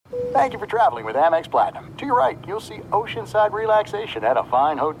Thank you for traveling with Amex Platinum. To your right, you'll see oceanside relaxation at a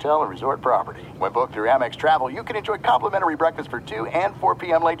fine hotel and resort property. When booked through Amex Travel, you can enjoy complimentary breakfast for 2 and 4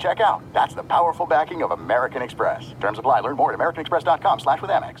 p.m. late checkout. That's the powerful backing of American Express. Terms apply. Learn more at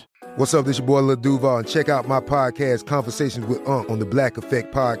americanexpress.com/withAmex. What's up? This your boy Lil Duval, and check out my podcast, Conversations with Unc, on the Black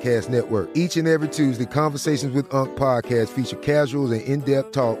Effect Podcast Network. Each and every Tuesday, Conversations with Unc podcast feature casual and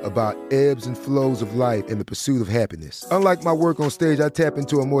in-depth talk about ebbs and flows of life and the pursuit of happiness. Unlike my work on stage, I tap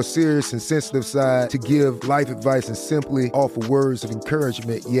into a more serious and sensitive side to give life advice and simply offer words of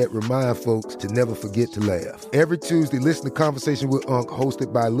encouragement, yet remind folks to never forget to laugh. Every Tuesday, listen to Conversations with Unc,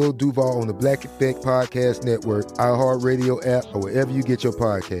 hosted by Lil Duval on the Black Effect Podcast Network, iHeartRadio app, or wherever you get your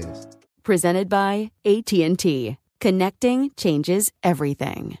podcasts. Presented by AT&T. Connecting changes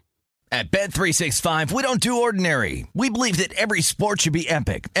everything. At Bet365, we don't do ordinary. We believe that every sport should be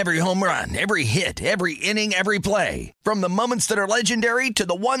epic. Every home run, every hit, every inning, every play. From the moments that are legendary to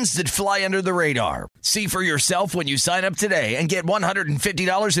the ones that fly under the radar. See for yourself when you sign up today and get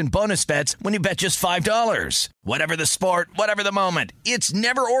 $150 in bonus bets when you bet just $5. Whatever the sport, whatever the moment, it's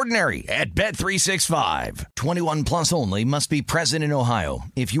never ordinary at Bet365. 21 plus only. Must be present in Ohio.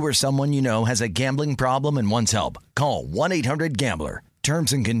 If you or someone you know has a gambling problem and wants help, call 1-800-GAMBLER.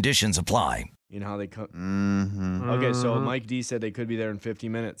 Terms and conditions apply. You know how they come. Mm-hmm. Okay, so Mike D said they could be there in 50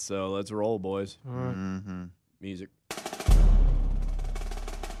 minutes, so let's roll, boys. All right. Mm-hmm. Music.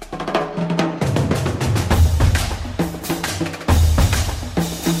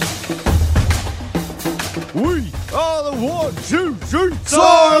 We are the 1, 2, 3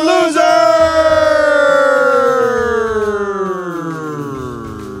 sore losers!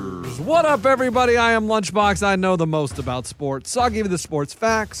 What up, everybody? I am Lunchbox. I know the most about sports, so I'll give you the sports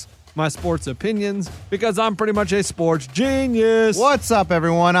facts, my sports opinions, because I'm pretty much a sports genius. What's up,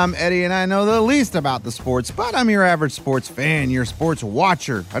 everyone? I'm Eddie, and I know the least about the sports, but I'm your average sports fan, your sports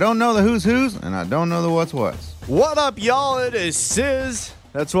watcher. I don't know the who's, and I don't know the what's. What up, y'all? It is Sizz.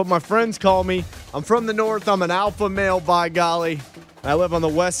 That's what my friends call me. I'm from the north. I'm an alpha male, by golly. I live on the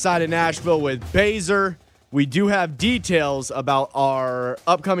west side of Nashville with Baser. We do have details about our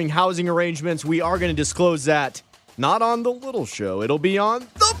upcoming housing arrangements. We are going to disclose that not on the little show. It'll be on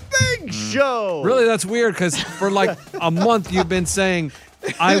the big show. Really, that's weird, because for like a month you've been saying,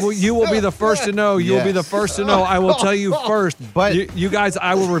 you will be the first to know. You will be the first to know. I will tell you first. But you guys,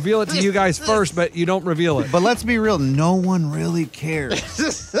 I will reveal it to you guys first, but you don't reveal it. But let's be real. No one really cares.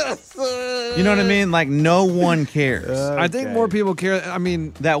 You know what I mean? Like, no one cares. I think more people care. I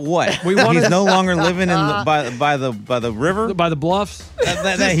mean, that what? He's no longer living in by the river, by the bluffs.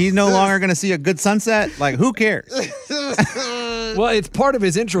 That he's no longer going to see a good sunset. Like, who cares? Well, it's part of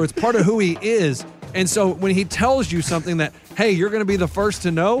his intro. It's part of who he is. And so when he tells you something that, hey, you're going to be the first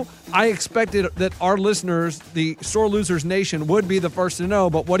to know, I expected that our listeners, the Sore Losers Nation, would be the first to know.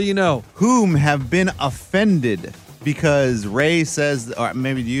 But what do you know? Whom have been offended because Ray says, or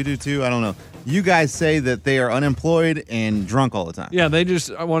maybe you do too, I don't know. You guys say that they are unemployed and drunk all the time. Yeah,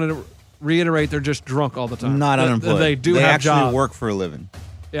 I wanted to reiterate they're just drunk all the time. Not unemployed. They have actually jobs. Work for a living.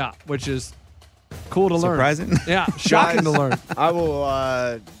 Yeah, which is cool to learn. Surprising? Yeah, shocking to learn. I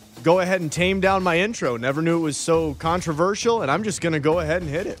will go ahead and tame down my intro. Never knew it was so controversial, and I'm just going to go ahead and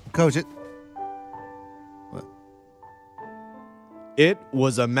hit it. Coach it. What? It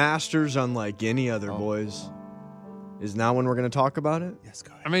was a Masters unlike any other, boys. Is now when we're going to talk about it? Yes,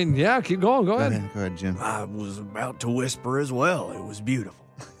 go ahead. I mean, yeah, keep going. Go ahead. Go ahead, Jim. I was about to whisper as well. It was beautiful.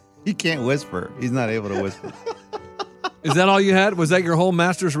 He can't whisper. He's not able to whisper. Is that all you had? Was that your whole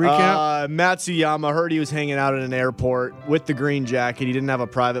Masters recap? Matsuyama, heard he was hanging out at an airport with the green jacket. He didn't have a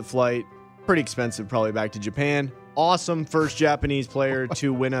private flight. Pretty expensive, probably back to Japan. Awesome first Japanese player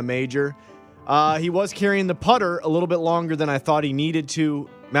to win a major. He was carrying the putter a little bit longer than I thought he needed to.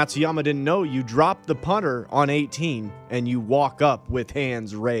 Matsuyama didn't know you drop the putter on 18 and you walk up with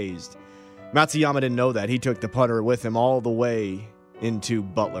hands raised. Matsuyama didn't know that. He took the putter with him all the way into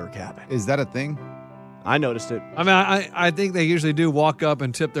Butler Cabin. Is that a thing? I noticed it. I mean, I think they usually do walk up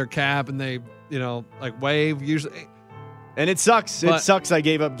and tip their cap and they, like wave usually. And it sucks. It sucks I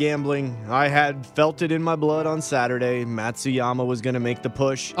gave up gambling. I had felt it in my blood on Saturday. Matsuyama was going to make the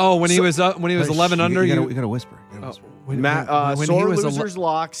push. Oh, when he was 11 under? You got to whisper. When Sore Losers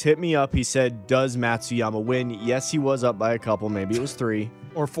Locks hit me up. He said, does Matsuyama win? Yes, he was up by a couple. Maybe it was 3.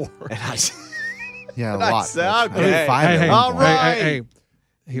 Or 4. And I yeah, a lot. Said, okay. Hey, all right. Hey.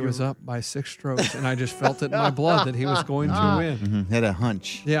 He was up by 6 strokes, and I just felt it in my blood that he was going to win. Mm-hmm. Had a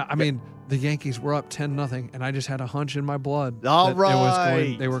hunch. Yeah, I mean, the Yankees were up 10-0, and I just had a hunch in my blood all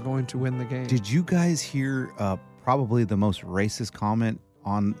right. They were going to win the game. Did you guys hear probably the most racist comment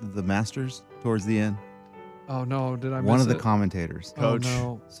on the Masters towards the end? Oh no, did I miss One of the it? commentators. Coach. Oh,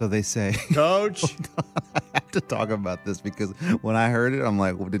 no. So they say, Coach. I have to talk about this because when I heard it, I'm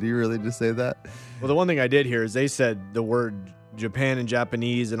like, well, did he really just say that? Well, the one thing I did hear is they said the word Japan and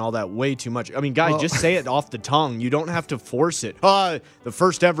Japanese and all that way too much. I mean, guys, just say it off the tongue. You don't have to force it. The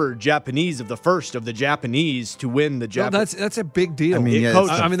first ever Japanese of the first of the Japanese to win the No, Japanese. that's a big deal. I mean, yeah, Coach,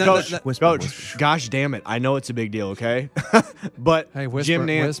 it's a- I mean, Coach, whisper, Coach, whisper. gosh damn it. I know it's a big deal, okay? But Hey, whisper, Jim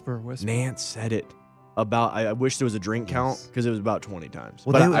Nance, whisper. Nance said it about, I wish there was a drink count because it was about 20 times.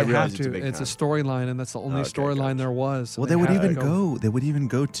 Well, but they I would They realize have it's a to. big It's a time. storyline, and that's the only Okay, storyline Coach. there was. So Well, they would have even to go. They would even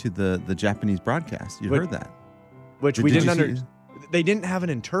go to the Japanese broadcast. You But- heard that? Which Did we you didn't see- They didn't have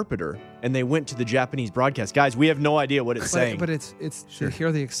an interpreter, and they went to the Japanese broadcast. Guys, we have no idea what it's saying. But it's Sure. to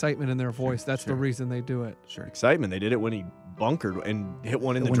hear the excitement in their voice. That's sure. the reason they do it. Sure. Excitement. They did it when he bunkered and hit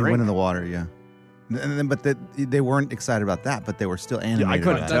one in the when he drink. went in the water, yeah. And then, but they weren't excited about that, but they were still animated. I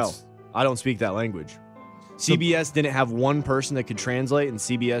couldn't about tell. it. I don't speak that language. CBS didn't have one person that could translate in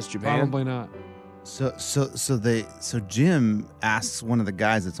CBS Japan. Probably not. So Jim asks one of the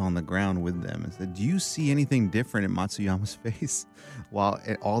guys that's on the ground with them and said, "Do you see anything different in Matsuyama's face while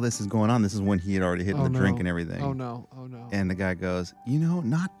all this is going on?" This is when he had already hit Oh, the no. drink and everything. Oh no. Oh no. And the guy goes,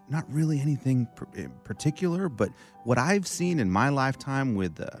 not really anything in particular, but what I've seen in my lifetime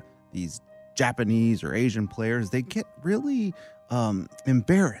with these Japanese or Asian players, they get really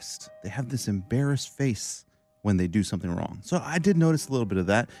embarrassed. They have this embarrassed face when they do something wrong. So I did notice a little bit of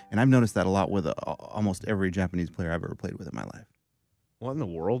that, and I've noticed that a lot with almost every Japanese player I've ever played with in my life. What in the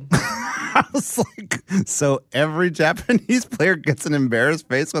world? I was like, so every Japanese player gets an embarrassed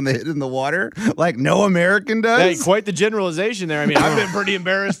face when they hit in the water, like no American does? Hey, quite the generalization there. I mean, I've been pretty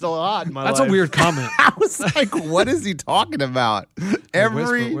embarrassed a lot in my That's life. a weird comment. I was like, what is he talking about?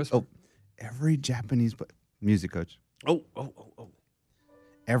 Every whisper. every Japanese music coach, Oh.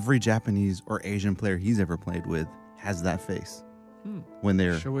 every Japanese or Asian player he's ever played with has that face when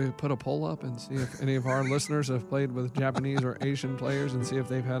they're. Should we put a poll up and see if any of our listeners have played with Japanese or Asian players and see if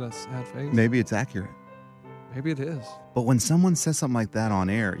they've had a sad face? Maybe it's accurate, Maybe it is. but when someone says something like that on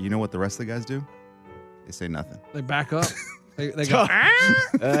air, you know what the rest of the guys do? They say nothing. They back up. They go,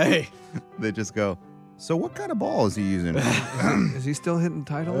 Hey. They just go. So what kind of ball is he using? is he still hitting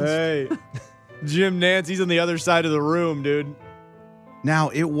titles? Hey. Jim Nance, he's on the other side of the room, dude. Now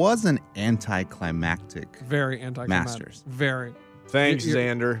it was an anticlimactic. Very anticlimactic. Masters. Very. Thanks, You're-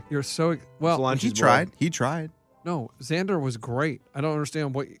 Xander. You're so His well. lunch He is tried. boiled. He tried. No, Xander was great. I don't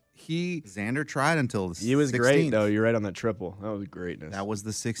understand what he. Xander tried until the He was 16th. great, though. You're right on that triple. That was greatness. That was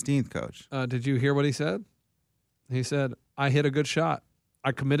the 16th, coach. Did you hear what he said? He said, "I hit a good shot.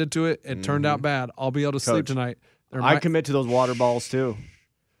 I committed to it. It turned out bad. I'll be able to sleep Coach, tonight. I commit to those water balls, too.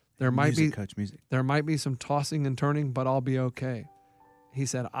 There might music, be coach music. there might be some tossing and turning, but I'll be okay." He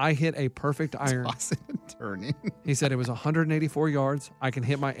said, "I hit a perfect iron." Tossing and turning. He said it was 184 yards. I can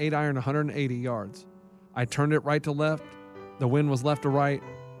hit my 8 iron 180 yards. I turned it right to left. The wind was left to right,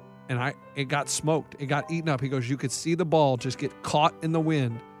 and it got smoked. It got eaten up. He goes, you could see the ball just get caught in the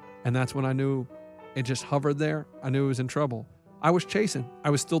wind, and that's when I knew it just hovered there. I knew it was in trouble. I was chasing. I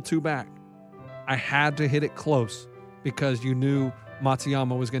was still 2 back. I had to hit it close because you knew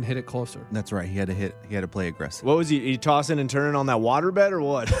Matsuyama was going to hit it closer. That's right. He had to play aggressive. What was he tossing and turning on that water bed or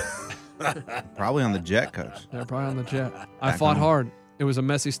what? Probably on the jet, coach. They're probably on the jet. I Back fought home. hard. It was a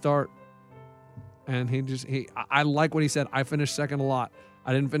messy start. And I like what he said. I finished second a lot.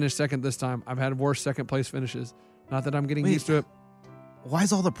 I didn't finish second this time. I've had worse second place finishes. Not that I'm getting Wait. used to it. Why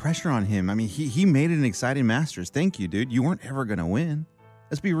is all the pressure on him? I mean, he made it an exciting Masters. Thank you, dude. You weren't ever going to win.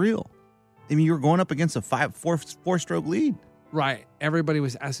 Let's be real. I mean, you were going up against a four-stroke lead. Right. Everybody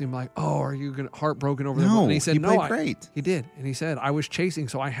was asking him like, "Oh, are you heartbroken over No, there?" And he said, he "No, played great." He did, and he said, "I was chasing,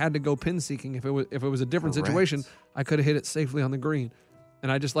 so I had to go pin seeking. If it was a different Correct. situation, I could have hit it safely on the green." And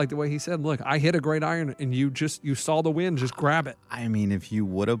I just like the way he said, "Look, I hit a great iron, and you saw the wind, just grab it." I mean, if you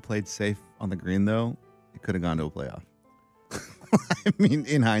would have played safe on the green, though, it could have gone to a playoff. I mean,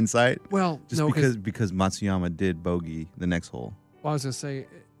 in hindsight, Well, just no, because Matsuyama did bogey the next hole. Well, I was going to say, it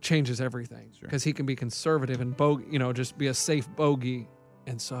changes everything Sure. because he can be conservative and just be a safe bogey.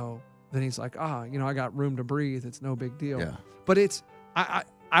 And so then he's like, I got room to breathe. It's no big deal. Yeah. But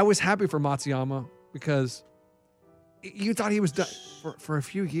I was happy for Matsuyama because you thought he was done for a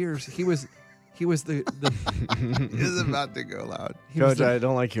few years. He was the He's about to go loud. Coach, I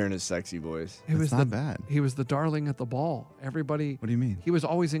don't like hearing his sexy voice. he was It's not the bad. he was the darling at the ball. Everybody. What do you mean? He was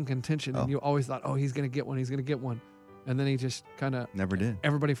always in contention, Oh. and you always thought, oh, he's going to get one. He's going to get one. And then he just kind of Never did.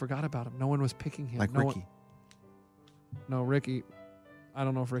 everybody forgot about him. No one was picking him. Like no Ricky. No, Ricky. I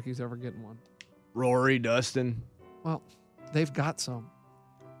don't know if Ricky's ever getting one. Rory, Dustin. Well, they've got some.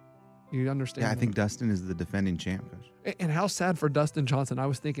 You understand? Yeah, I think Dustin is the defending champ, Coach. And how sad for Dustin Johnson. I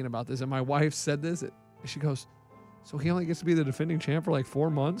was thinking about this, and my wife said this. She goes, so he only gets to be the defending champ for like 4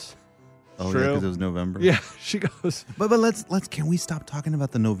 months? Oh, True. yeah, because it was November. Yeah, she goes. But let's can we stop talking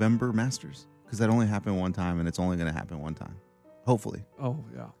about the November Masters? Because that only happened one time, and it's only going to happen one time. Hopefully. Oh,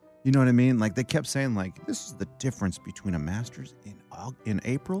 yeah. You know what I mean? Like they kept saying, like this is the difference between a Masters in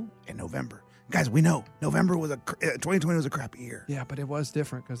April and November. Guys, we know November was 2020 was a crappy year. Yeah, but it was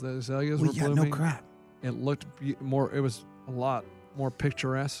different because the azaleas Well, were yeah, blooming. no crap. It looked more. It was a lot more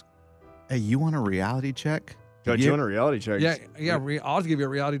picturesque. Hey, you want a reality check? Coach, you want a reality check? Yeah. I'll give you a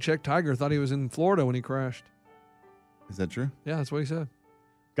reality check. Tiger thought he was in Florida when he crashed. Is that true? Yeah, that's what he said.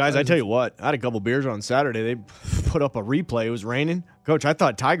 Guys, I tell you what, I had a couple beers on Saturday. They put up a replay. It was raining. Coach, I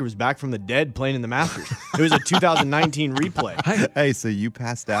thought Tiger was back from the dead playing in the Masters. It was a 2019 replay. Hey, so you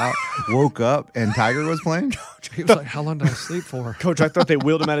passed out, woke up, and Tiger was playing? He was like, how long did I sleep for? Coach, I thought they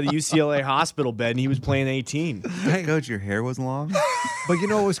wheeled him out of the UCLA hospital bed, and he was playing 18. Hey, Coach, your hair was long? but you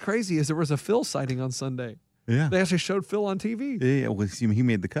know what was crazy is there was a Phil sighting on Sunday. Yeah. They actually showed Phil on TV. Yeah, well, he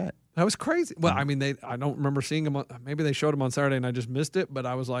made the cut. That was crazy. Well, I mean, I don't remember seeing him. Maybe they showed him on Saturday and I just missed it. But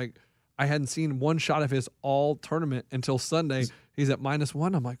I was like, I hadn't seen one shot of his all tournament until Sunday. He's at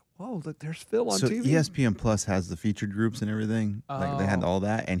 -1. I'm like, whoa, there's Phil on So TV. ESPN Plus has the featured groups and everything. Like they had all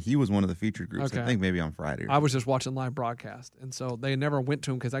that, and he was one of the featured groups. Okay. I think maybe on Friday. I was just watching live broadcast, and so they never went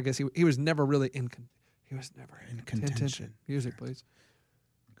to him because I guess he was never really in contention. Music, please.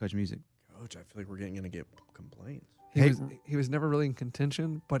 Coach Music. Coach, I feel like we're going to get complaints. He was never really in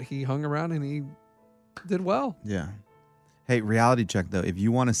contention, but he hung around and he did well. Yeah. Hey, reality check though. If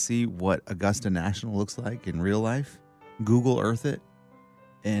you want to see what Augusta National looks like in real life, Google Earth it,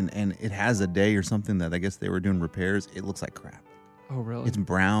 and it has a day or something that I guess they were doing repairs. It looks like crap. Oh, really? It's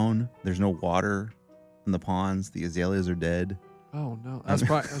brown. There's no water in the ponds. The azaleas are dead. Oh no, that's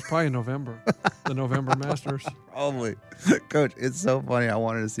probably in November, the November Masters. Probably. Coach, it's so funny. I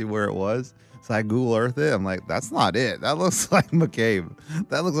wanted to see where it was. So I Google Earth it. I'm like, that's not it. That looks like McCabe.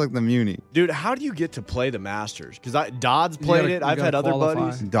 That looks like the Muni. Dude, how do you get to play the Masters? Because Dodd's played it. I've had other qualify.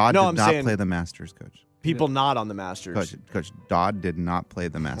 buddies. Dodd No, did I'm not saying play the Masters, Coach. people not on the Masters. Coach, Dodd did not play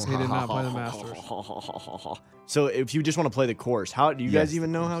the Masters. He did not play the Masters. So if you just want to play the course, how do you guys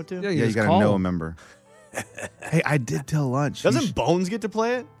even know how to? Yeah, Yeah, you just got to call know a him. member. Hey, I did tell lunch. Doesn't Bones get to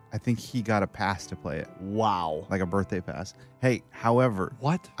play it? I think he got a pass to play it, Wow. like a birthday pass. Hey, however,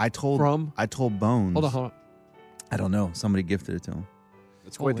 What? I told Bones. Hold on. I don't know. Somebody gifted it to him.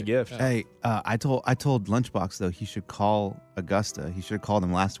 It's quite the Holy gift. cow. Hey, I told Lunchbox though he should call Augusta. He should have called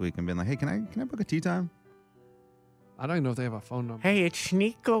him last week and been like, "Hey, can I book a tea time?" I don't even know if they have a phone number. Hey, it's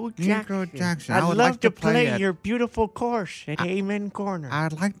Nico Jackson. Nico Jackson. I I'd would love like to to play play at- your beautiful course at Amen Corner.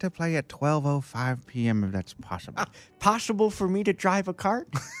 I'd like to play at 12:05 p.m. if that's possible. Possible for me to drive a cart?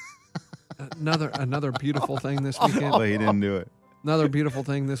 Another beautiful thing this weekend. But he didn't do it. Another beautiful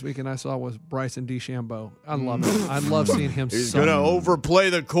thing this weekend I saw was Bryson DeChambeau. I love it. I love seeing him. He's suck. going to overplay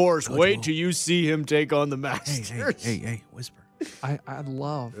the course. Wait till you see him take on the Masters. Hey, whisper. I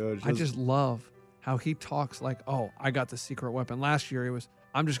just love how he talks like, oh, I got the secret weapon. Last year he was,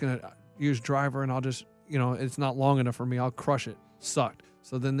 I'm just going to use driver and I'll just, it's not long enough for me. I'll crush it. Sucked.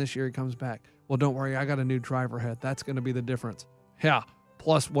 So then this year he comes back. Well, don't worry. I got a new driver head. That's going to be the difference. Yeah.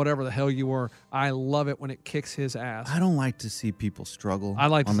 Plus whatever the hell you were. I love it when it kicks his ass. I don't like to see people struggle I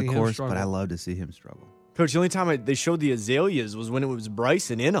like to on the see him course, struggle. but I love to see him struggle. Coach, the only time they showed the azaleas was when it was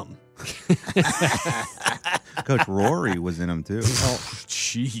Bryson in them. Coach Rory was in him too. Oh,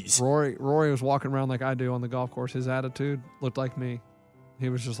 Jeez. Rory was walking around like I do on the golf course. His attitude looked like me. He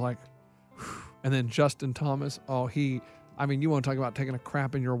was just like, and then Justin Thomas. Oh, you want to talk about taking a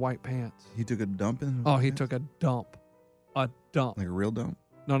crap in your white pants. He took a dump in. Oh, he took a dump. A dump. like a real dump.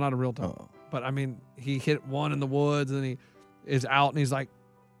 No, not a real dump. Oh. But he hit one in the woods and he is out and he's like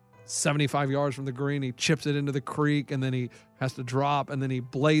 75 yards from the green. He chips it into the creek and then he has to drop and then he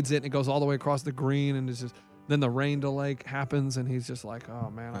blades it and it goes all the way across the green and it's just, then the rain delay happens and he's just like, oh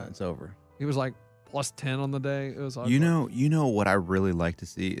man. It's over. He was like plus 10 on the day. It was You know what I really like to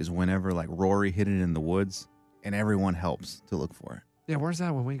see is whenever like Rory hit it in the woods and everyone helps to look for it. Yeah, where's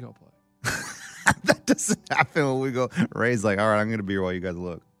that when we go play? That doesn't happen when we go. Ray's like, all right, I'm going to be here while you guys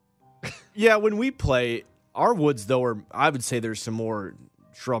look. Yeah, when we play, our woods, though, I would say there's some more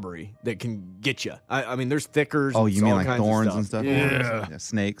shrubbery that can get you. I mean, there's thickers. Oh, and you mean all like kinds of thorns and stuff? Yeah.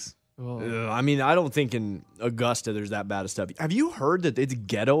 Snakes. Oh. I mean, I don't think in Augusta there's that bad of stuff. Have you heard that it's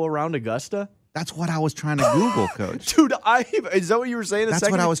ghetto around Augusta? That's what I was trying to Google, Coach. Dude, is that what you were saying? That's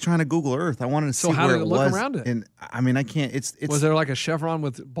what I was trying to Google Earth. I wanted to see So how where did it it look was. around it? And I mean, I can't. It's. Was there like a chevron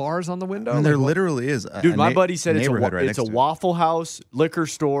with bars on the window? I mean, there Like, what- literally is. Dude, my buddy said it's neighborhood right it's a next to it. Waffle House, liquor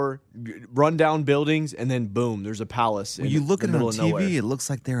store, rundown buildings, and then boom, there's a palace. When in you look the at it on middle of TV, nowhere. it looks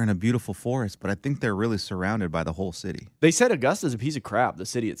like they're in a beautiful forest, but I think they're really surrounded by the whole city. They said Augusta's a piece of crap, the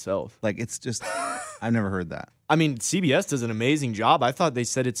city itself. Like it's just, I've never heard that. I mean, CBS does an amazing job. I thought they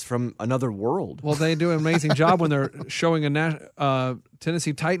said it's from another world. Well, they do an amazing job when they're showing a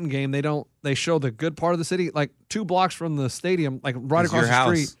Tennessee Titan game. They show the good part of the city, like 2 blocks from the stadium, like right Is across your the house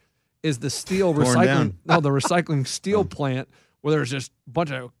street, is the steel torn recycling. down? No, the recycling steel plant where there's just a bunch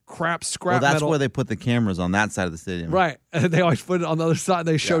of crap scrap Well, that's metal. where they put the cameras on that side of the stadium. Right. And they always put it on the other side.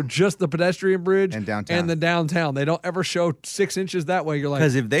 They show just the pedestrian bridge And downtown. and the downtown. They don't ever show 6 inches that way. You're like,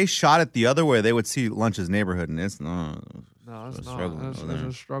 Because if they shot it the other way, they would see Lunch's neighborhood, and it's no. no, it's a not. struggle It's over there.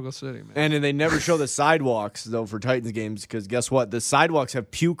 a struggle city, man. And then they never show the sidewalks, though, for Titans games, because guess what? The sidewalks have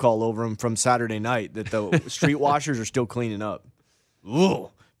puke all over them from Saturday night that the street washers are still cleaning up. Ooh.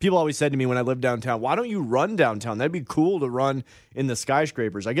 People always said to me when I lived downtown, why don't you run downtown? That'd be cool to run in the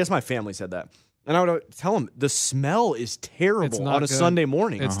skyscrapers. I guess my family said that. And I would tell them, the smell is It's terrible not on a good. Sunday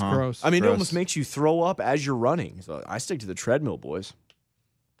morning. It's gross. I mean, it gross. almost makes you throw up as you're running. So I stick to the treadmill, boys.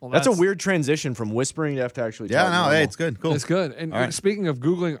 Well, That's a weird transition from whispering to have to actually Yeah, talk no, normal. hey, it's good. Cool. It's good. And All right. speaking of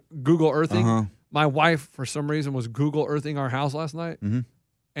Google Earthing, Uh-huh. my wife, for some reason, was Google Earthing our house last night. Mhm.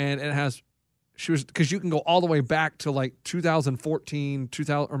 And it has, because you can go all the way back to like 2014,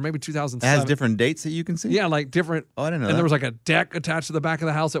 2000, or maybe It 2007. has different dates that you can see? Yeah, like different. Oh, I didn't know And that. there was like a deck attached to the back of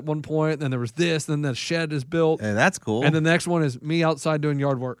the house at one point. Then there was this. Then the shed is built. Hey, that's cool. And the next one is me outside doing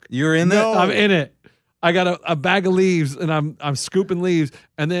yard work. You're in there? I'm in it. I got a bag of leaves and I'm scooping leaves.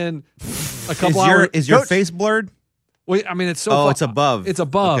 And then a couple hours. Is your face blurred? Wait, I mean, it's so. Oh, far- it's above. It's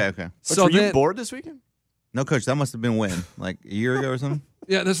above. Okay. So Were you then, bored this weekend? No, Coach, that must have been when? Like a year ago or something?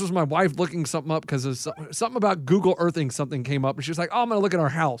 yeah, this was my wife looking something up because something about Google Earthing something came up, and she was like, "Oh, I'm going to look at our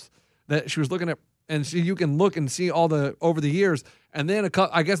house." That she was looking at, and you can look and see all the over the years. And then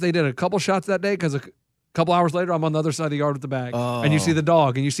I guess they did a couple shots that day because a couple hours later, I'm on the other side of the yard with the bag, and you see the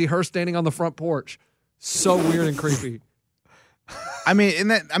dog, and you see her standing on the front porch. So weird and creepy. I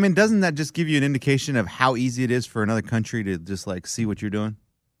mean, doesn't that just give you an indication of how easy it is for another country to just like see what you're doing?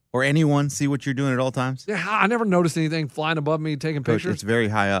 Or anyone see what you're doing at all times? Yeah, I never noticed anything flying above me taking Coach, pictures. it's very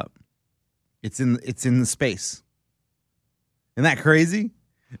high up. It's in the space. Isn't that crazy?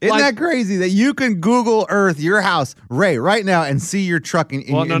 Isn't that crazy that you can Google Earth your house, Ray, right now and see your truck in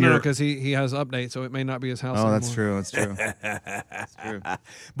Well, in no, your... because he has updates, so it may not be his house. Oh, anymore. that's true. That's true. That's true.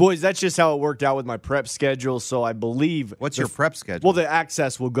 Boys, that's just how it worked out with my prep schedule. So I believe. What's your prep schedule? Well, the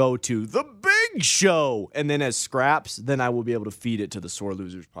access will go to the big show. And then as scraps, then I will be able to feed it to the Sore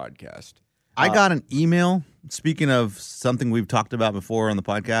Losers podcast. I got an email, speaking of something we've talked about before on the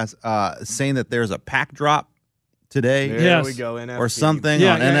podcast, saying that there's a pack drop today. There Yes. we go. NFT. Or something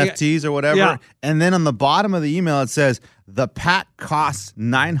Yeah, on yeah, NFTs or whatever. Yeah. And then on the bottom of the email, it says the pack costs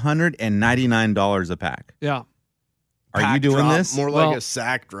 $999 a pack. Yeah. Are you Pack doing drop, this? More Well, like a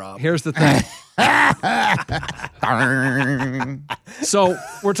sack drop. Here's the thing. So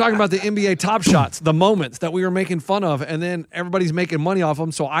we're talking about the NBA top shots, the moments that we were making fun of, and then everybody's making money off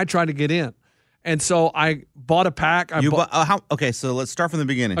them. So I tried to get in, and so I bought a pack. Okay, so let's start from the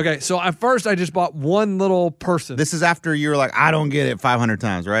beginning. Okay, so at first I just bought one little person. This is after you were like, I don't get it 500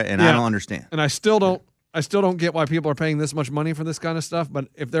 times, right? And I Yeah. don't understand. And I still don't get why people are paying this much money for this kind of stuff. But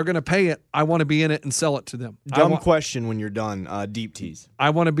if they're going to pay it, I want to be in it and sell it to them. Dumb question when you're done. Deep tease.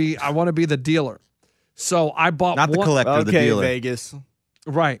 I want to be the dealer. So I bought Not the one, collector, the Okay, dealer. Vegas.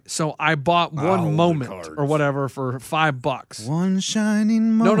 right. So I bought one the moment cards. or whatever for $5. One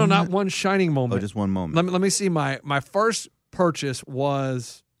shining No, moment. not one shining moment. Oh, just one moment. Let me see. My first purchase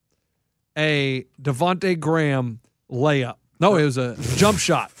was a Devontae Graham layup. No, it was a jump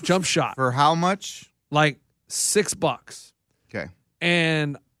shot. For how much? Like $6. Okay.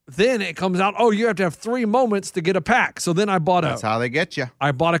 And then it comes out, oh, you have to have 3 moments to get a pack. So then I bought That's how they get you.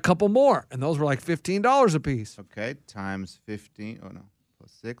 I bought a couple more, and those were like $15 a piece. Okay, times 15. Oh, no.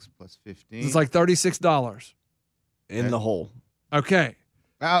 Plus 6, plus 15. It's like $36. In the hole. Okay.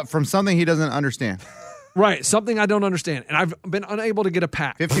 From something he doesn't understand. Right. Something I don't understand. And I've been unable to get a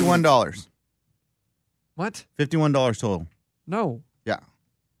pack. $51. What? $51 total. No. Yeah.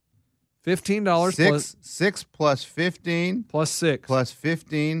 $15 plus 6 plus 15 plus 6. plus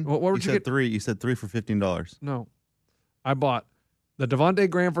 15. What would you said get? 3. You said 3 for $15. No. I bought the Devontae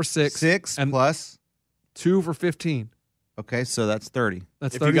Graham for 6. 6 and plus. 2 for 15. Okay, so that's 30.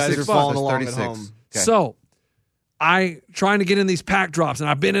 That's If you guys are $36. following That's along at 36. home. Okay. So I trying to get in these pack drops, and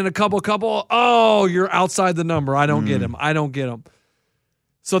I've been in a couple. Oh, you're outside the number. I don't get him.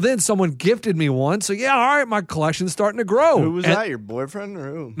 So then someone gifted me one. So yeah, all right, my collection's starting to grow. Who was that? Your boyfriend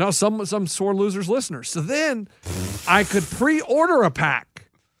or who? No, some Sore Losers listeners. So then I could pre-order a pack,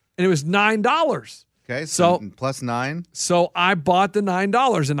 and it was $9. Okay, so plus 9. So I bought the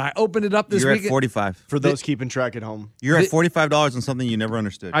 $9, and I opened it up this You're weekend. at 45 for those keeping track at home. You're at $45 on something you never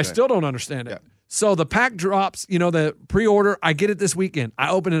understood. I still don't understand it. Yeah. So the pack drops, the pre-order, I get it this weekend. I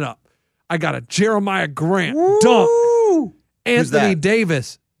open it up. I got a Jeremiah Grant dunk. Anthony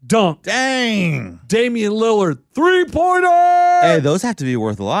Davis dunk. Dang. Damian Lillard 3-pointer. Hey, those have to be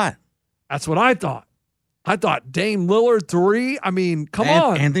worth a lot. That's what I thought. I thought Dame Lillard 3. I mean, come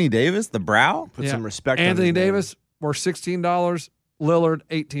on. Anthony Davis, the brow? Put some respect on Anthony Davis were $16. Lillard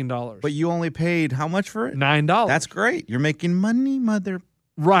 $18. But you only paid how much for it? $9. That's great. You're making money, mother.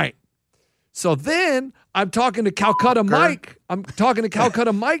 Right. So then I'm talking to Calcutta Mike. I'm talking to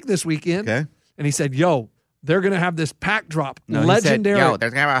Calcutta Mike this weekend. Okay. And he said, yo, they're going to have this pack drop. No, legendary. He said, yo,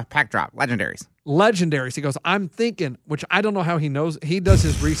 there's going to have a pack drop. Legendaries. Legendaries. He goes, I'm thinking, which I don't know how he knows. He does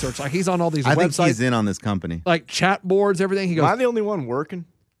his research. Like he's on all these websites. I think he's in on this company. Like chat boards, everything. He goes, am I the only one working?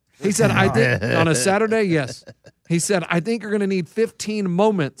 He said, I think on a Saturday, yes. He said, I think you're going to need 15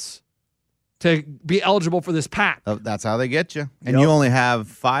 moments to be eligible for this pack. Oh, that's how they get you. And you only have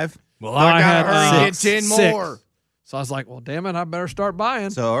 5? Well, I had 10 more. So I was like, well, damn it, I better start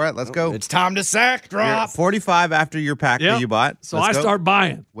buying. So, all right, let's go. It's time to sack drop. 45 after your pack that you bought. So I start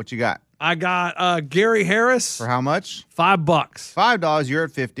buying. What you got? I got Gary Harris. For how much? $5. $5. You're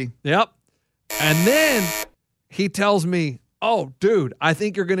at 50. Yep. And then he tells me, oh, dude, I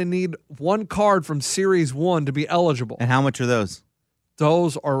think you're going to need one card from Series 1 to be eligible. And how much are those?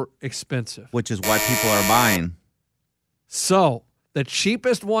 Those are expensive. Which is why people are buying. So the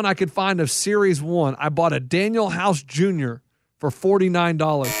cheapest one I could find of Series 1, I bought a Daniel House Jr. for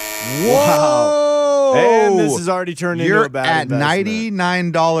 $49. Whoa! And this has already turned into a bad investment.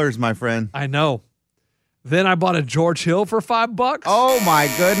 $99, my friend. I know. Then I bought a George Hill for $5. Oh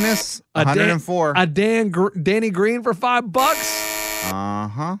my goodness! 104. Danny Green for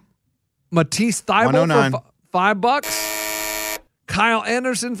 $5. Matisse Thybulle for $5. Kyle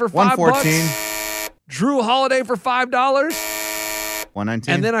Anderson for $5. 114. Drew Holiday for $5.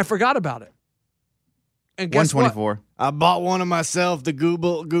 119. And then I forgot about it. And guess 124. what? I bought one of myself, the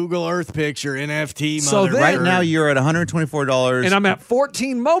Google Earth picture NFT. So then, right now you're at $124, and I'm at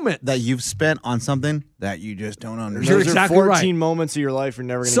 14 moments that you've spent on something that you just don't understand. You're Those exactly are 14 right. moments of your life you're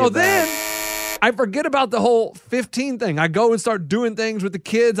never going to So get back. then I forget about the whole 15 thing. I go and start doing things with the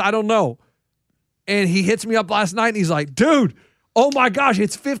kids. I don't know. And he hits me up last night and he's like, dude, oh my gosh,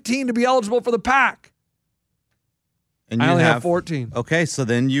 it's 15 to be eligible for the pack. And I only have 14. Okay, so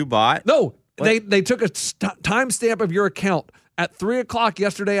then you bought. No, they took a timestamp of your account at 3:00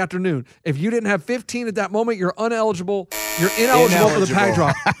 yesterday afternoon. If you didn't have 15 at that moment, you're ineligible. You're ineligible for the pack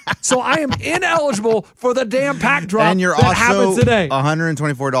drop. So I am ineligible for the damn pack drop. And you're that happens also today.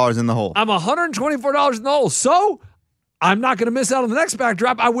 $124 in the hole. I'm $124 in the hole. So I'm not going to miss out on the next pack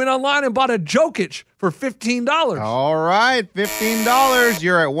drop. I went online and bought a Jokic for $15. All right, $15.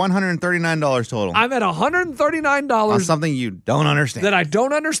 You're at $139 total. I'm at $139 on something you don't understand. that I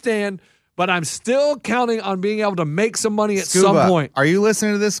don't understand, but I'm still counting on being able to make some money at Scuba, some point. Are you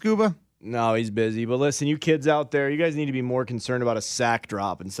listening to this, Scuba? No, he's busy. But listen, you kids out there, you guys need to be more concerned about a sack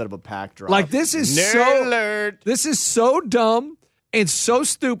drop instead of a pack drop. Like this is This is so dumb and so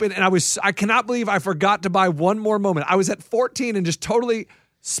stupid. And I cannot believe I forgot to buy one more moment. I was at 14 and just totally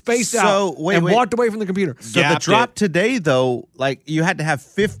spaced out and walked away from the computer. So the drop today, though, like you had to have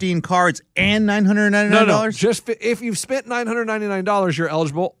 15 cards and $999? No. Just if you've spent $999, you're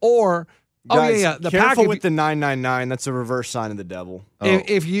eligible. Or Guys, the careful pack, with the 999. That's a reverse sign of the devil.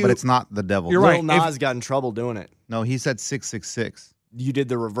 If you, but it's not the devil. You're right. Lil Nas got in trouble doing it. No, he said 666. You did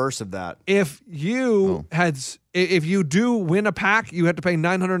the reverse of that. If you if you do win a pack, you have to pay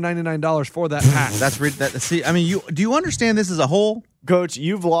 $999 for that pack. See, I mean, do you understand this as a whole? Coach,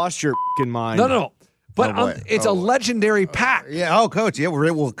 you've lost your fucking mind. No. But it's a legendary pack. Yeah. Oh, Coach. Yeah.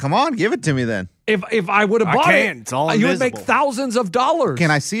 Well, come on, give it to me then. If I would have bought it, it's all you would make thousands of dollars. Can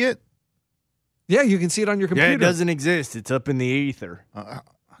I see it? Yeah, you can see it on your computer. Yeah, it doesn't exist. It's up in the ether.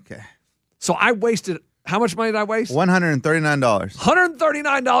 Okay. So I wasted. How much money did I waste? $139.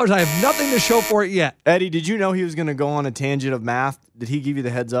 $139. I have nothing to show for it yet. Eddie, did you know he was going to go on a tangent of math? Did he give you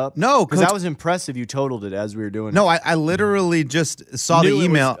the heads up? No, because that was impressive. You totaled it as we were doing it. No, I literally just saw the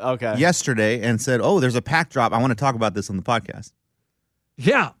email yesterday and said, "Oh, there's a pack drop. I want to talk about this on the podcast."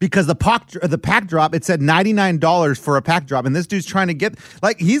 Yeah, because the pack drop, it said $99 for a pack drop, and this dude's trying to get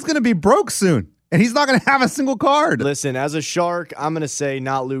he's going to be broke soon. and he's not going to have a single card. Listen, as a shark, I'm going to say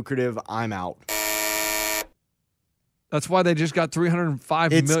not lucrative. I'm out. That's why they just got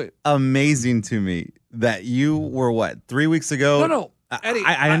 $305 It's million. amazing to me that you were 3 weeks ago? No, Eddie.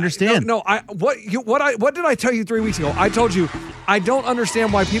 I understand. What did I tell you 3 weeks ago? I told you I don't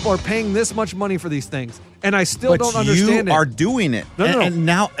understand why people are paying this much money for these things, and I still don't understand you it. are doing it. No. And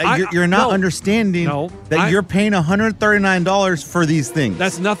now you're not understanding that you're paying $139 for these things.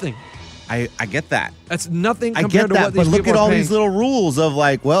 That's nothing. I get that. That's nothing I compared get that, to what these but look people at are all paying. these little rules of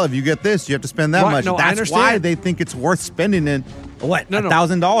if you get this, you have to spend that Right, much. no, I That's understand. why they think it's worth spending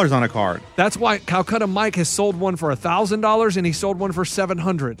 $1,000 on a card. That's why Calcutta Mike has sold one for $1,000 and he sold one for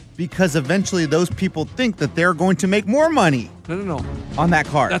 $700. Because eventually those people think that they're going to make more money. No. On that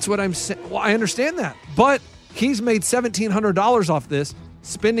card. That's what I'm saying. Well, I understand that, but he's made $1,700 off this,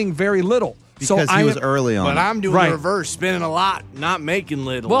 spending very little. Because he was early on. But I'm doing Right. the reverse, spending a lot, not making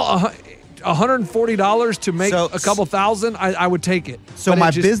little. Well, $140 to make So- a couple thousand, I would take it. So But my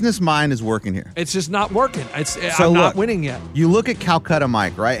it just, business mind is working here. it's just not working. So I'm not look, winning yet. You look at Calcutta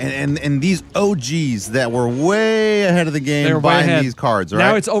Mike, right? And these OGs that were way ahead of the game They're way buying ahead. these cards, right?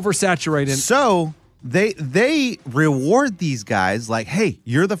 Now it's oversaturated. So they reward these guys like, hey,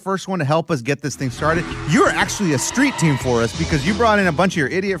 you're the first one to help us get this thing started. You're actually a street team for us because you brought in a bunch of your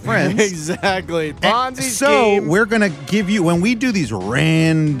idiot friends. Exactly. Ponzi So scheme. we're gonna give you when we do these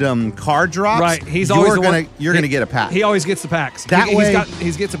random card drops. Right, he's you're always the gonna one, you're gonna get a pack. He always gets the packs. That way-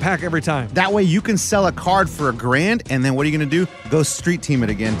 he gets a pack every time. That way you can sell a card for $1,000, and then what are you going to do? Go street team it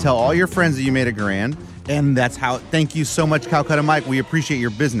again. Tell all your friends that you made $1,000, and that's how. Thank you so much, Calcutta Mike. We appreciate your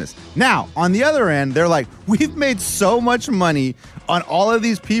business. Now, on the other end, they're like, we've made so much money on all of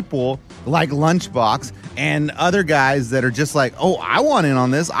these people like Lunchbox and other guys that are just like, oh, I want in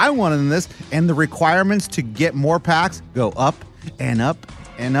on this. I want in this. And the requirements to get more packs go up and up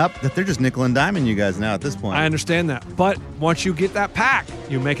and up, that they're just nickel and diming you guys now at this point. I understand that. But once you get that pack,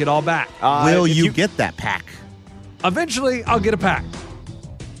 you make it all back. Will if you get that pack? Eventually, I'll get a pack.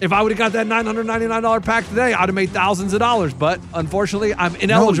 If I would have got that $999 pack today, I'd have made thousands of dollars. But unfortunately, I'm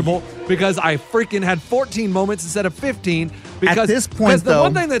ineligible because I freaking had 14 moments instead of 15. Because, At this point, because the though-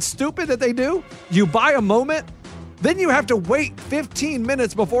 one thing that's stupid that they do, you buy a moment, then you have to wait 15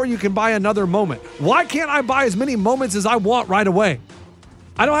 minutes before you can buy another moment. Why can't I buy as many moments as I want right away?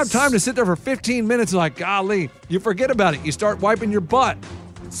 I don't have time to sit there for 15 minutes and like, golly, you forget about it. You start wiping your butt.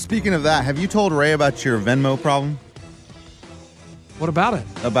 Speaking of that, have you told Ray about your Venmo problem? What about it?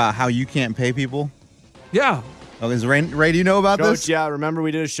 About how you can't pay people? Yeah. Oh, is Ray, do you know about Coach, this? yeah, remember we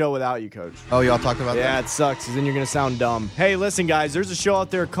did a show without you, Coach. Oh, y'all talked about Yeah, that? it sucks because then you're going to sound dumb. Hey, listen, guys, there's a show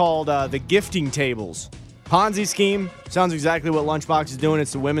out there called The Gifting Tables. Ponzi scheme. Sounds exactly what Lunchbox is doing.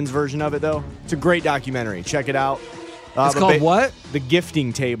 It's the women's version of it, though. It's a great documentary. Check it out. It's but called what? The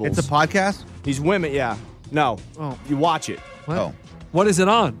Gifting Tables. It's a podcast? These women, yeah. No. Oh. You watch it. What? Oh. What is it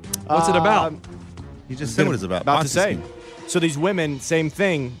on? What's it about? You just said what it's about. About to Ponzi say. scheme. So these women, same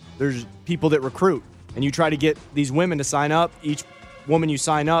thing. There's people that recruit, and you try to get these women to sign up. Each woman you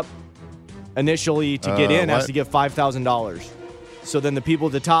sign up initially to get in has what? to give $5,000. So then the people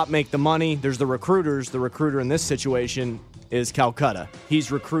at the top make the money. There's the recruiters. The recruiter in this situation is Calcutta.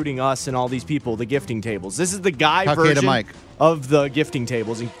 He's recruiting us and all these people, the gifting tables. This is the guy Calcutta version Mike. of the gifting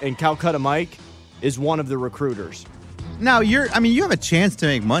tables, and Calcutta Mike is one of the recruiters. Now, you have a chance to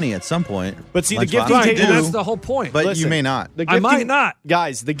make money at some point. But see, the Lunchbox. gifting Right, table- and that's the whole point. But Listen, you may not. The I might gifting- not.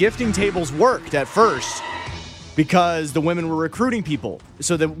 Guys, the gifting tables worked at first because the women were recruiting people.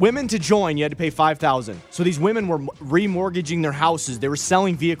 So the women to join, you had to pay $5,000. So these women were remortgaging their houses. They were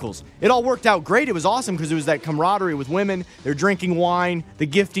selling vehicles. It all worked out great. It was awesome because it was that camaraderie with women. They're drinking wine. The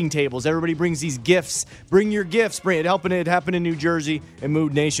gifting tables. Everybody brings these gifts. Bring your gifts. It happened in New Jersey and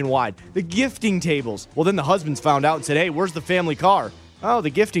moved nationwide. The gifting tables. Well, then the husbands found out and said, hey, where's the family car? Oh, the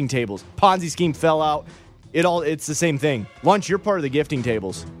gifting tables. Ponzi scheme fell out. It's the same thing. Lunch, you're part of the gifting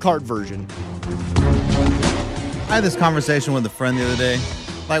tables. Card version. I had this conversation with a friend the other day.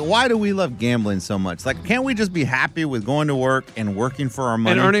 Like, why do we love gambling so much? Like, can't we just be happy with going to work and working for our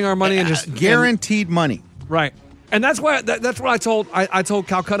money? And earning our money and just- guaranteed money. Right. And that's why that's what I told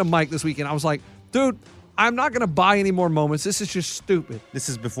Calcutta Mike this weekend. I was like, dude, I'm not going to buy any more moments. This is just stupid. This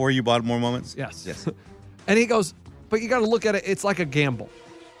is before you bought more moments? Yes. Yes. And he goes, but you got to look at it. It's like a gamble.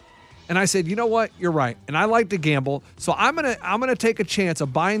 And I said, you know what? You're right. And I like to gamble. So I'm going to take a chance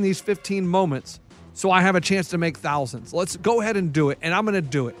of buying these 15 moments so I have a chance to make thousands. Let's go ahead and do it. And I'm going to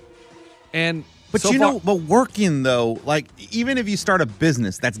do it. And But so you far- know, but working though, like even if you start a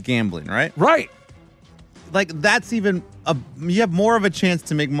business, that's gambling, right? Right. Like that's even you have more of a chance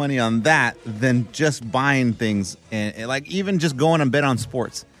to make money on that than just buying things and like even just going and bet on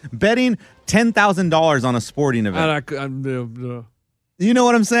sports. betting $10,000 on a sporting event. You know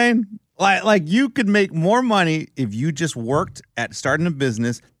what I'm saying? Like you could make more money if you just worked at starting a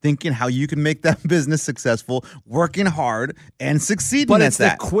business, thinking how you can make that business successful, working hard and succeeding but at it's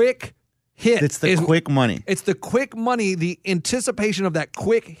that. the quick hit. It's the quick money. It's the quick money, the anticipation of that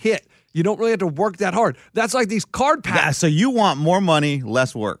quick hit. You don't really have to work that hard. That's like these card packs. Yeah, so you want more money,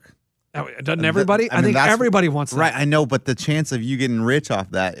 less work. Doesn't everybody? I think everybody wants that. Right, I know, but the chance of you getting rich off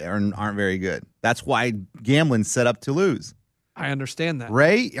that aren't very good. That's why gambling's set up to lose. I understand that.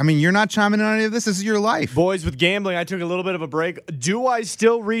 Ray, I mean, you're not chiming in on any of this. This is your life. Boys, with gambling, I took a little bit of a break. Do I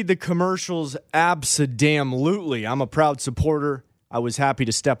still read the commercials? Abso-damn-lutely. I'm a proud supporter. I was happy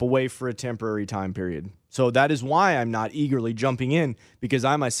to step away for a temporary time period. So that is why I'm not eagerly jumping in, because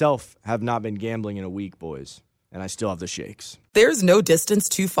I myself have not been gambling in a week, boys. And I still have the shakes. There's no distance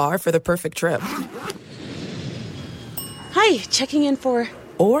too far for the perfect trip. Hi, checking in for...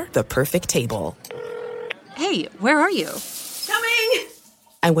 Or the perfect table. Hey, where are you? Coming!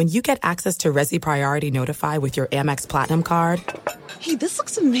 And when you get access to Resi Priority Notify with your Amex Platinum card... Hey, this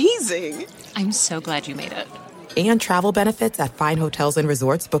looks amazing. I'm so glad you made it. And travel benefits at fine hotels and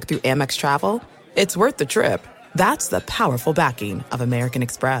resorts booked through Amex Travel, it's worth the trip. That's the powerful backing of American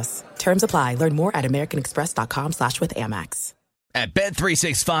Express. Terms apply. Learn more at americanexpress.com/withAmex. At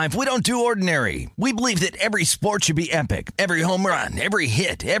Bet365, we don't do ordinary. We believe that every sport should be epic. Every home run, every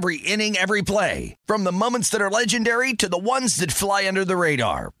hit, every inning, every play. From the moments that are legendary to the ones that fly under the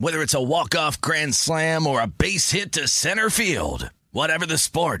radar. Whether it's a walk-off grand slam or a base hit to center field. Whatever the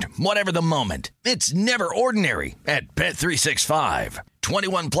sport, whatever the moment, it's never ordinary at Bet365.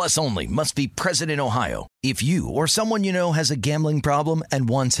 21 plus only. Must be present in Ohio. If you or someone you know has a gambling problem and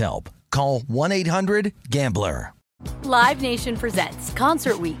wants help, call 1-800-GAMBLER. Live Nation presents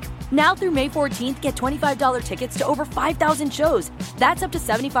Concert Week. Now through May 14th, get $25 tickets to over 5,000 shows. That's up to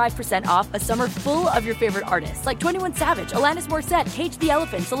 75% off a summer full of your favorite artists like 21 Savage, Alanis Morissette, Cage the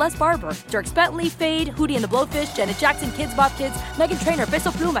Elephant, Celeste Barber, Dierks Bentley, Fade, Hootie and the Blowfish, Janet Jackson, Kids Bop Kids, Meghan Trainor, Peso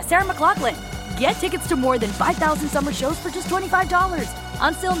Pluma, Sarah McLachlan. Get tickets to more than 5,000 summer shows for just $25.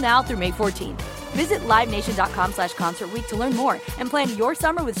 On sale now through May 14th. Visit LiveNation.com/Concert Week to learn more and plan your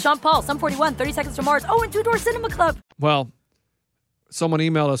summer with Sean Paul, Sum 41, 30 Seconds to Mars, and Two Door Cinema Club. Well, someone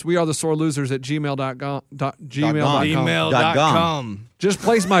emailed us. We are the sore losers at gmail.com. Gmail.com. Just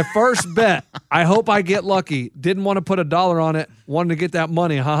placed my first bet. I hope I get lucky. Didn't want to put $1 on it. Wanted to get that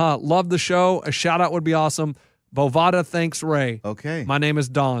money. Haha. Love the show. A shout out would be awesome. Bovada thanks Ray. Okay. My name is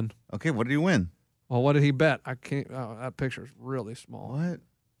Don. Okay, what did he win? Well, what did he bet? I can't. Oh, that picture's really small. What?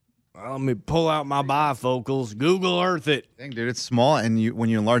 Let me pull out my bifocals. Google Earth it. Dang, dude, it's small, and when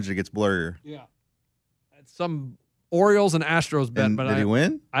you enlarge it, it gets blurrier. Yeah. It's some Orioles and Astros bet, And but did he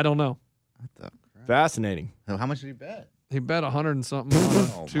win? I don't know. What the crap? Fascinating. How much did he bet? He bet 100 and something on a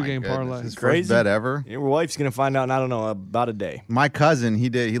Oh, two-game my goodness. parlay. His Crazy. first bet ever. Your wife's going to find out in, I don't know, about a day. My cousin, he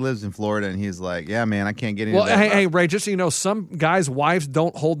lives in Florida, and he's like, yeah, man, I can't get into Well, that. hey, Ray, just so you know, some guys' wives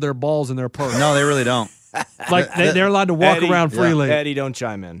don't hold their balls in their purse. No, they really don't. Like, they're allowed to walk Eddie, around freely. Eddie, don't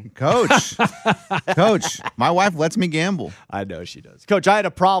chime in. Coach, my wife lets me gamble. I know she does. Coach, I had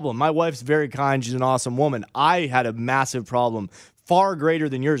a problem. My wife's very kind. She's an awesome woman. I had a massive problem, far greater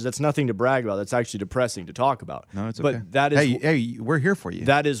than yours. That's nothing to brag about. That's actually depressing to talk about. No, it's okay. But that is hey, we're here for you.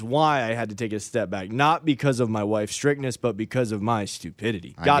 That is why I had to take a step back. Not because of my wife's strictness, but because of my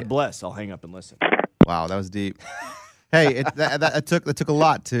stupidity. God bless. I'll hang up and listen. Wow, that was deep. Hey, that took a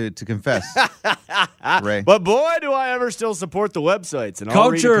lot to confess, Ray. But boy, do I ever still support the websites. And I'll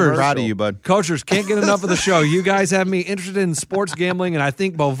read a Coachers. commercial. Proud of you, bud. Coachers, can't get enough of the show. You guys have me interested in sports gambling, and I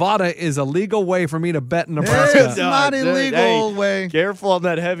think Bovada is a legal way for me to bet in Nebraska. It's not illegal way. Careful on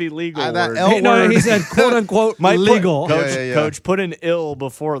that heavy legal that word. L Hey, no, word. he said quote unquote Might put- legal. Coach, Yeah. Coach, put an ill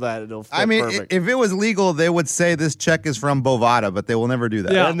before that. It'll fit I mean, perfect. if it was legal, they would say this check is from Bovada, but they will never do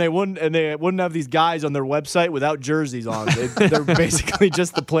that. Yeah. And they wouldn't have these guys on their website without jerseys on. They're basically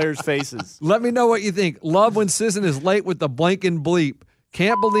just the players' faces. Let me know what you think. Love when Sisson is late with the blank and bleep.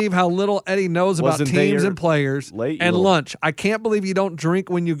 Can't believe how little Eddie knows about Wasn't teams there and players. late, you And little- lunch. I can't believe you don't drink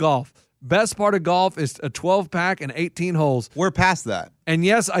when you golf. Best part of golf is a 12-pack and 18 holes. We're past that. And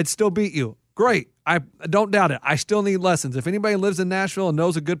yes, I'd still beat you. Great. I don't doubt it. I still need lessons. If anybody lives in Nashville and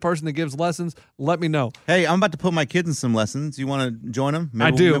knows a good person that gives lessons, let me know. Hey, I'm about to put my kids in some lessons. You want to join them?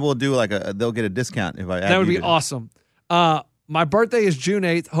 I do. Maybe we'll do like they'll get a discount if I add That would you be to- awesome. My birthday is June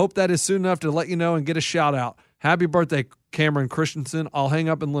 8th. Hope that is soon enough to let you know and get a shout out. Happy birthday, Cameron Christensen. I'll hang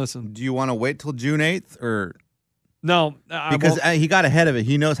up and listen. Do you want to wait till June 8th or No, I because won't. he got ahead of it.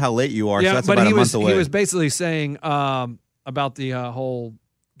 He knows how late you are, so that's but about he a was month away. he was basically saying about the whole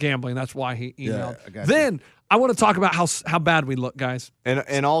gambling. That's why he emailed. I got you. Then I want to talk about how bad we look, guys.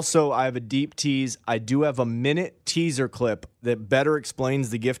 And also, I have a deep tease. I do have a minute teaser clip that better explains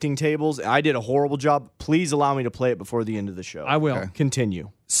the gifting tables. I did a horrible job. Please allow me to play it before the end of the show. I will.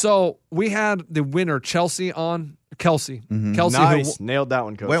 Continue. So we had the winner, Chelsea, on. Kelsey. Mm-hmm. Kelsey. Nice. Nailed that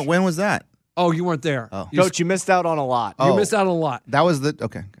one, Coach. When was that? Oh, you weren't there. Oh. Coach, you missed out on a lot. You missed out on a lot. That was the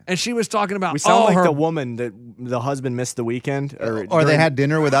okay. And she was talking about We sound like her the woman that the husband missed the weekend. Or they had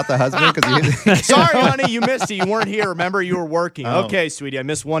dinner without the husband because Sorry, honey, you missed it. You weren't here. Remember, you were working. Oh. Okay, sweetie, I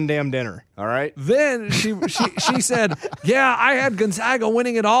missed one damn dinner. All right. Then she said, "Yeah, I had Gonzaga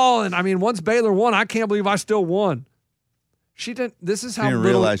winning it all, and I mean, once Baylor won, I can't believe I still won." She didn't. This is how didn't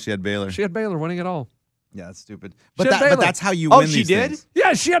little realize she had Baylor. She had Baylor winning it all. Yeah, that's stupid. She But had Baylor. that's how you Oh, win she these did? things.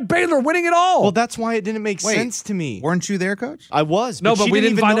 Yeah, she had Baylor winning it all. Well, that's why it didn't make Wait, sense to me. Weren't you there, Coach? I was. No, but she we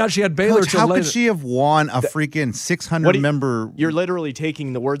didn't even find know- out she had Baylor Coach, till how later. could she have won a freaking 600 member? You're literally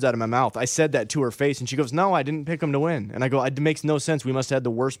taking the words out of my mouth. I said that to her face, and she goes, "No, I didn't pick them to win." And I go, "It makes no sense. We must have had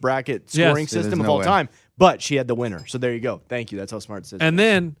the worst bracket scoring Yes. system There's of no all way. time." But she had the winner. So there you go. Thank you. That's how smart it is. And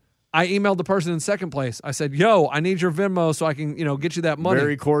then I emailed the person in second place. I said, "Yo, I need your Venmo so I can, get you that money."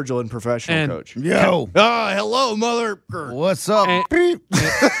 Very cordial and professional, And- Coach. Yo, Hello, mother. what's up? And- Beep.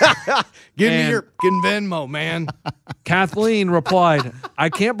 Give me And- your fucking Venmo, man. Kathleen replied, "I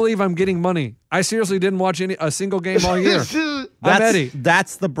can't believe I'm getting money. I seriously didn't watch a single game all year." I'm Eddie.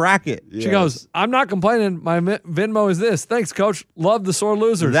 That's the bracket. She goes, "I'm not complaining. My Venmo is this. Thanks, Coach. Love the sore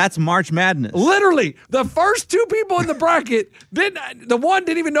losers." That's March Madness. Literally, the first two people in the bracket the one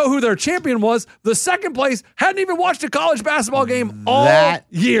didn't even know who their champion was. The second place hadn't even watched a college basketball game all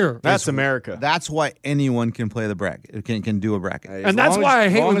year. That's America. That's why anyone can play the bracket. Can do a bracket. And that's why I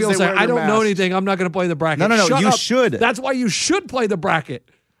hate when people say, "I don't know anything." anything. I'm not going to play the bracket." No, Shut you up. should. That's why you should play the bracket.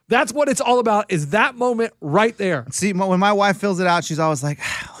 That's what it's all about, is that moment right there. See, when my wife fills it out, she's always like,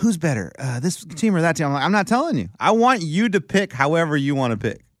 "Who's better, this team or that team?" I'm like, "I'm not telling you. I want you to pick however you want to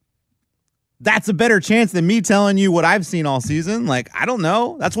pick." That's a better chance than me telling you what I've seen all season. Like, I don't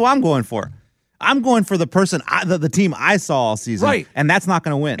know. That's what I'm going for. I'm going for the person, the team I saw all season. Right. And that's not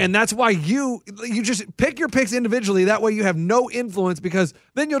going to win. And that's why you just pick your picks individually. That way you have no influence, because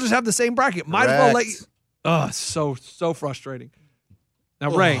then you'll just have the same bracket. Might as well let you. So frustrating. Now,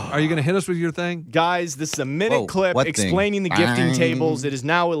 Ray, are you going to hit us with your thing? Guys, this is a minute clip what explaining thing? the gifting Bang. tables. It is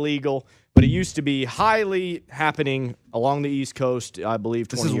now illegal, but it used to be highly happening along the East Coast, I believe.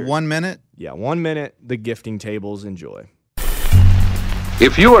 This 20 is years. 1 minute. Yeah, 1 minute. The gifting tables. Enjoy.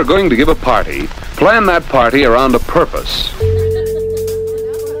 If you are going to give a party, plan that party around a purpose.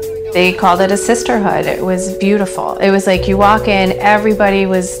 They called it a sisterhood. It was beautiful. It was like you walk in, everybody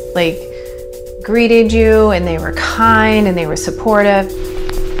was like greeted you, and they were kind and they were supportive.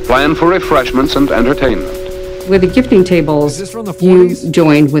 Plan for refreshments and entertainment. With the gifting tables, Is this from the you 40s?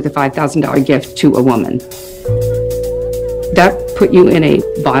 joined with a $5,000 gift to a woman. That put you in a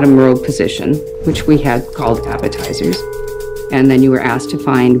bottom row position, which we had called appetizers. And then you were asked to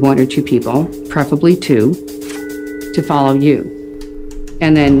find one or two people, preferably two, to follow you.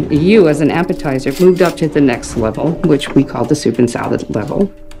 And then you, as an appetizer, moved up to the next level, which we call the soup and salad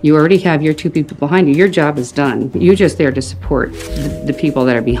level. You already have your two people behind you. Your job is done. You're just there to support the people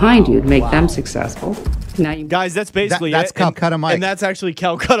that are behind you to make them successful. Now you Guys, that's basically That's it. Calcutta Mike. And that's actually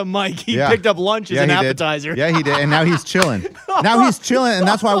Calcutta Mike. He Yeah. picked up lunch as an he did. appetizer. Yeah, he did. And now he's chilling. And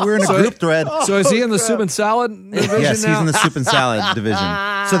that's why we're in a group thread. So is he in the soup and salad division Yes, now? he's in the soup and salad division.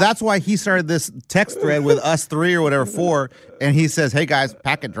 So that's why he started this text thread with us three or whatever, four. And he says, "Hey guys,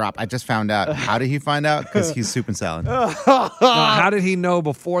 packet drop. I just found out." How did he find out? Because he's soup and salad. How did he know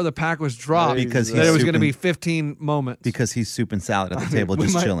before the pack was dropped Because he's that it was soup going to and- be 15 moments? Because he's soup and salad at the table,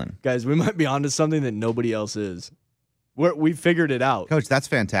 just chilling. Guys, we might be onto something that nobody else is. We figured it out. Coach, that's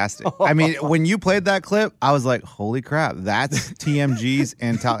fantastic. I mean, when you played that clip, I was like, "Holy crap, that's TMG's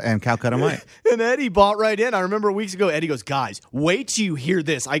and Calcutta Mike." And Eddie bought right in. I remember weeks ago, Eddie goes, "Guys, wait till you hear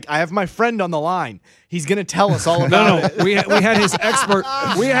this. I have my friend on the line. He's going to tell us all about it." We had his expert.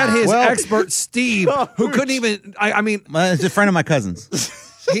 We had his expert Steve, who couldn't even. I mean, It's a friend of my cousin's.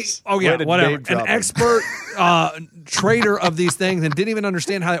 whatever. name An drop him. expert trader of these things, and didn't even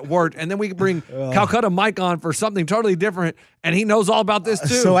understand how it worked. And then we bring Calcutta Mike on for something totally different, and he knows all about this too.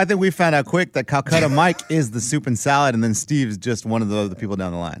 So I think we found out quick that Calcutta Mike is the soup and salad, and then Steve's just one of the other people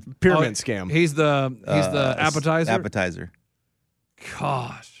down the line. Pyramid scam. He's the appetizer. Appetizer.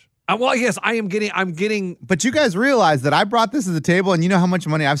 Gosh. Well, yes, I'm getting. But you guys realize that I brought this to the table, and you know how much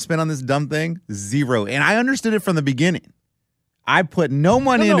money I've spent on this dumb thing? Zero. And I understood it from the beginning. I put no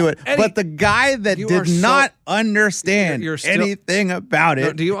money into it, Eddie, but the guy that did not understand you're still, anything about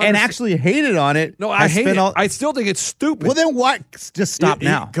it do you and actually hated on it. No, I hate it. I still think it's stupid. Well, then what? Just stop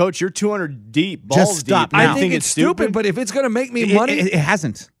now. Coach, you're 200 deep, balls Just stop deep. now. I think it's stupid, but if it's going to make me money. It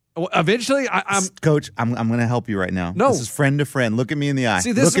hasn't. Eventually, I'm Coach, I'm going to help you right now. No. This is friend to friend. Look at me in the eye.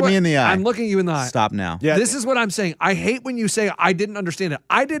 See, this Look at me in the eye. I'm looking you in the eye. Stop now. Yeah. This is what I'm saying. I hate when you say I didn't understand it.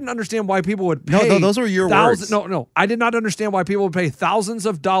 I didn't understand why people would pay. No, those were your words. No. I did not understand why people would pay thousands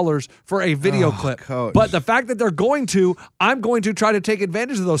of dollars for a video clip. Coach. But the fact that they're going to, I'm going to try to take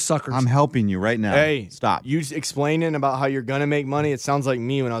advantage of those suckers. I'm helping you right now. Hey, stop. You explaining about how you're gonna make money. It sounds like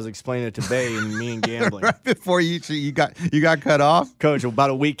me when I was explaining it to Bay and me and gambling. Right before you got cut off, Coach. About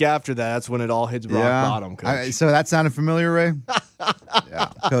a week after that, that's when it all hits rock bottom. Coach. So that sounded familiar, Ray?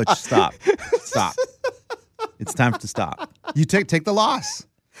 Yeah. Coach, stop. It's time to stop. You take the loss.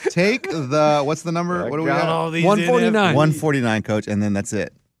 Take the what's the number? What do we got? 149. 149, Coach, and then that's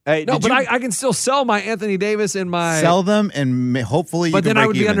it. Hey, no, but I can still sell my Anthony Davis and my sell them and hopefully you but can then I break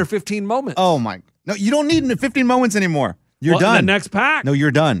would be even. under 15 moments. Oh my! No, you don't need 15 moments anymore. You're done. The next pack. No,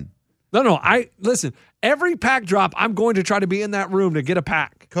 you're done. No. Listen. Every pack drop, I'm going to try to be in that room to get a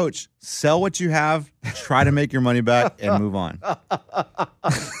pack. Coach, sell what you have, try to make your money back, and move on.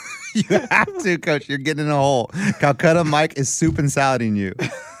 You have to, Coach. You're getting in a hole. Calcutta Mike is soup and salading you.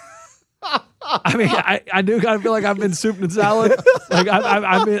 I mean, I do kind of feel like I've been souped and salad. Like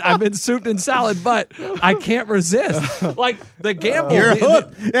I've been souped and salad, but I can't resist. Like the gamble. You're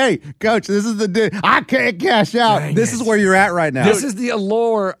hooked. Hey, Coach, this is I can't cash out. Dang this is where you're at right now. This is the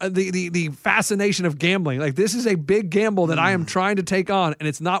allure, the fascination of gambling. Like this is a big gamble that I am trying to take on, and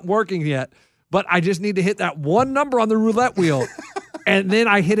it's not working yet. But I just need to hit that one number on the roulette wheel, and then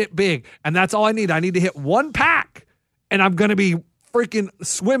I hit it big, and that's all I need. I need to hit one pack, and I'm going to be freaking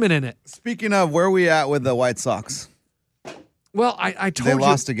swimming in it. Speaking of, where are we at with the White Sox? Well, I told you. They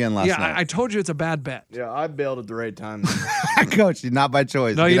lost again last night. Yeah, I told you it's a bad bet. Yeah, I bailed at the right time. Coach, not by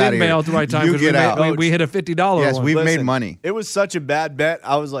choice. No, you didn't bail at the right time. You get out. We hit a $50 Yes, one. we've made Listen, money. It was such a bad bet.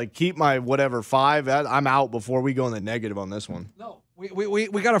 I was like, keep my whatever 5. I'm out before we go in the negative on this one. No, we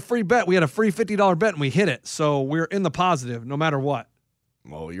got a free bet. We had a free $50 bet, and we hit it. So we're in the positive no matter what.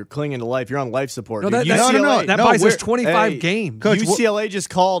 Well, you're clinging to life. You're on life support. No, dude. that buys us 25 games. Coach, UCLA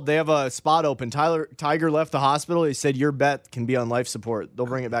just called. They have a spot open. Tiger left the hospital. He said your bet can be on life support. They'll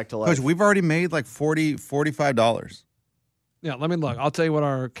bring it back to life. Coach, we've already made like $45. Yeah, let me look. I'll tell you what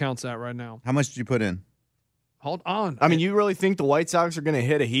our account's at right now. How much did you put in? Hold on. I mean, you really think the White Sox are going to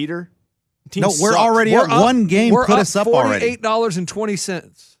hit a heater? No, we're already at one game. Put us up already.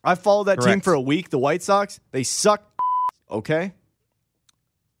 $48.20. I followed that team Correct. for a week. The White Sox, they suck. Okay?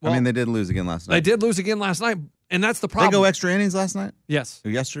 I mean, they did lose again last night. They did lose again last night, and that's the problem. They go extra innings last night? Yes.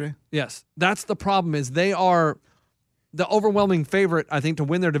 Or yesterday? Yes. That's the problem is they are the overwhelming favorite, I think, to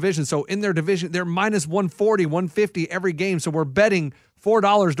win their division. So in their division, they're minus 140, 150 every game. So we're betting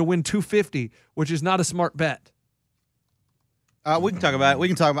 $4 to win $250, which is not a smart bet. We can talk about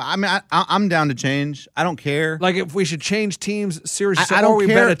it. I mean, I'm down to change. I don't care. Like if we should change teams seriously, I don't or we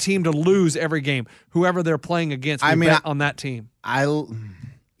care. bet a team to lose every game, whoever they're playing against, we bet on that team.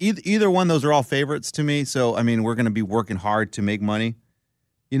 Either one, those are all favorites to me. So, I mean, we're going to be working hard to make money.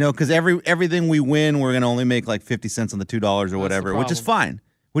 You know, because everything we win, we're going to only make like 50 cents on the $2 or whatever, which is fine.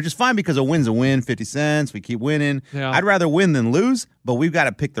 Which is fine because a win's a win, 50 cents. We keep winning. Yeah. I'd rather win than lose, but we've got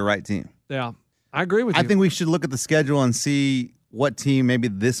to pick the right team. Yeah, I agree with you. I think we should look at the schedule and see what team maybe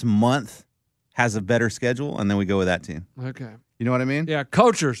this month has a better schedule, and then we go with that team. Okay. You know what I mean? Yeah,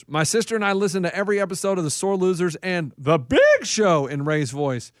 Coachers. My sister and I listen to every episode of the Sore Losers and The Big Show in Ray's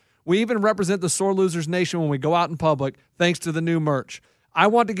voice. We even represent the Sore Losers Nation when we go out in public, thanks to the new merch. I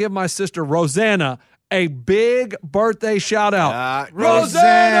want to give my sister, Rosanna, a big birthday shout out.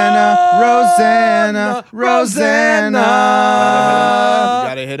 Rosanna. You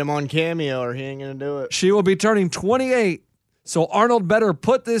got to hit him on Cameo or he ain't going to do it. She will be turning 28, so Arnold better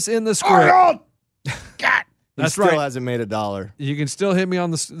put this in the script. Arnold! God. That's he still right. hasn't made $1. You can still hit me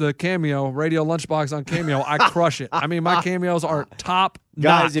on the Cameo, Radio Lunchbox on Cameo. I crush it. I mean, my Cameos are top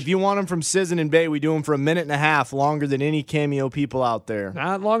Guys, notch. if you want them from Sizzin and Bay, we do them for a minute and a half, longer than any Cameo people out there.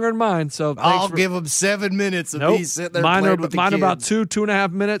 Not longer than mine, so I'll give them 7 minutes of me sitting there mine playing are with the mine kids. about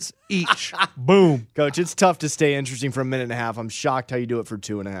 2.5 minutes each. Boom. Coach, it's tough to stay interesting for a minute and a half. I'm shocked how you do it for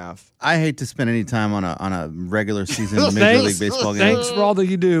 2.5. I hate to spend any time on a regular season Major League Baseball game. Thanks for all that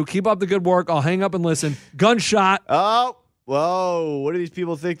you do. Keep up the good work. I'll hang up and listen. Gunshot. Oh, whoa. What do these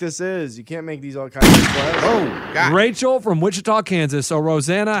people think this is? You can't make these all kinds of plays. Oh, God. Rachel from Wichita, Kansas. So,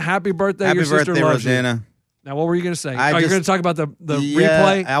 Rosanna, happy birthday. Happy Your sister birthday, loves you. Rosanna. Now, what were you going to say? I You're just- going to talk about the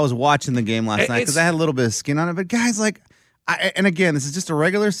Yeah, replay? I was watching the game last night because It's- I had a little bit of skin on it. But guys, like, And again, this is just a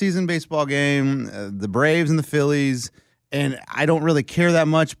regular season baseball game, the Braves and the Phillies, and I don't really care that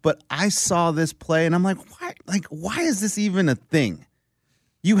much, but I saw this play, and I'm like, why is this even a thing?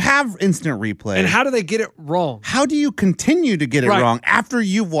 You have instant replay. And how do they get it wrong? How do you continue to get it wrong after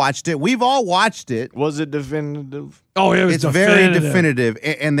you've watched it? We've all watched it. Was it definitive? Oh, it was It's very definitive,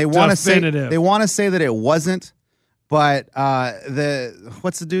 and they want to say that it wasn't. But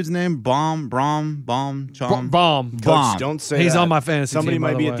what's the dude's name? Bomb. Coach, don't say He's that. on my fantasy Somebody team,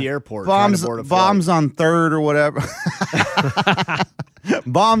 might by be the at the way. airport. trying to board a flight. Bombs on third or whatever.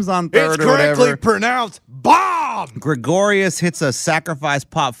 Bombs on third It's or whatever. correctly pronounced bomb. Gregorius hits a sacrifice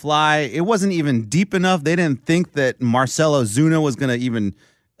pop fly. It wasn't even deep enough. They didn't think that Marcelo Zuna was going to even.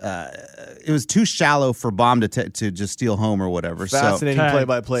 It was too shallow for Bomb to just steal home or whatever. Fascinating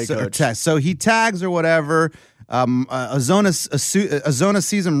play-by-play, coach. So he tags or whatever. Azona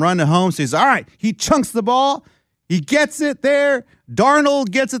sees him run to home, so he's all right. He chunks the ball. He gets it there.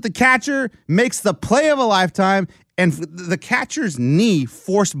 Darnold gets it. The catcher makes the play of a lifetime, and the catcher's knee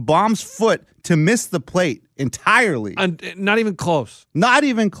forced Bomb's foot to miss the plate entirely. And not even close. Not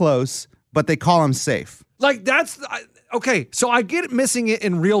even close, but they call him safe. Like, that's okay. So I get it missing it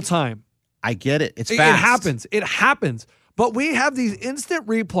in real time. I get it. It's It fast. happens. But we have these instant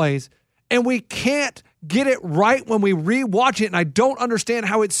replays, and we can't get it right when we rewatch it. And I don't understand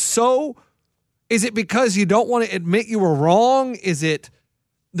how it's so. Is it because you don't want to admit you were wrong? Is it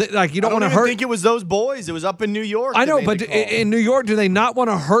like you don't want to hurt? I think it was those boys. It was up in New York. I know, but in New York, do they not want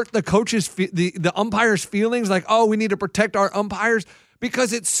to hurt the coaches, the umpires' feelings? Like, oh, we need to protect our umpires.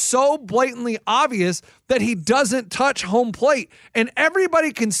 Because it's so blatantly obvious that he doesn't touch home plate, and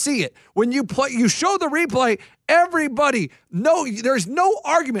everybody can see it. When you show the replay, there's no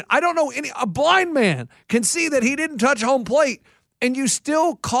argument. I don't know a blind man can see that he didn't touch home plate, and you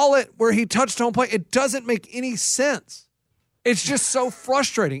still call it where he touched home plate. It doesn't make any sense. It's just so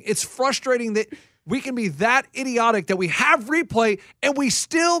frustrating. It's frustrating that we can be that idiotic that we have replay and we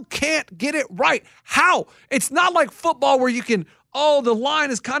still can't get it right. How? It's not like football where you can. Oh, the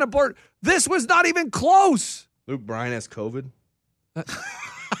line is kind of blurred. This was not even close. Luke Bryan has COVID.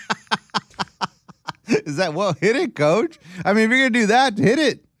 Is that hit it, coach? I mean, if you're gonna do that, hit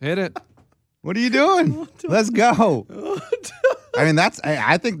it. Hit it. What are you doing? Let's go. I mean,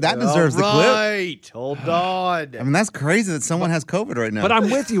 I think that deserves the clip. Right. Hold on. I mean, that's crazy that someone has COVID right now. But I'm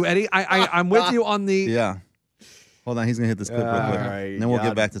with you, Eddie. I'm with you on the. Yeah. Hold on, he's gonna hit this clip real quick, right. and then we'll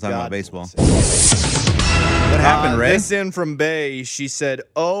get back to talking about baseball. What happened, Ray? This in from Bay. She said,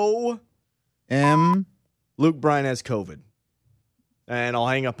 Luke Bryan has COVID. And I'll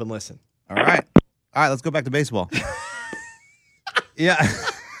hang up and listen. All right, let's go back to baseball. Yeah.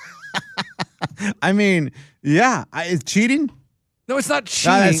 I mean, yeah. It's cheating? No, it's not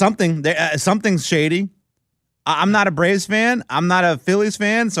cheating. Something's shady. I'm not a Braves fan. I'm not a Phillies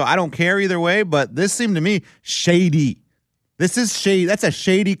fan, so I don't care either way, but this seemed to me shady. This is shady. That's a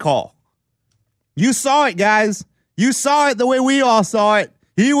shady call. You saw it, guys. You saw it the way we all saw it.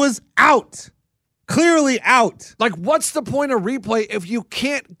 He was out. Clearly out. Like, what's the point of replay if you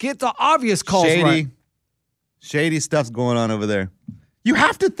can't get the obvious calls right? Shady stuff's going on over there. You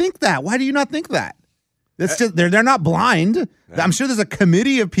have to think that. Why do you not think that? That's just they're not blind. I'm sure there's a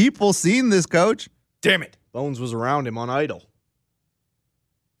committee of people seeing this, coach. Damn it. Bones was around him on Idol.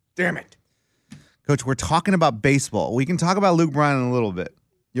 Damn it. Coach, we're talking about baseball. We can talk about Luke Bryan in a little bit.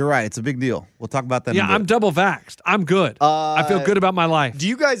 You're right. It's a big deal. We'll talk about that in a bit. I'm double vaxxed. I'm good. I feel good about my life. Do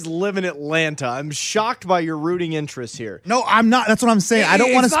you guys live in Atlanta? I'm shocked by your rooting interest here. No, I'm not. That's what I'm saying. I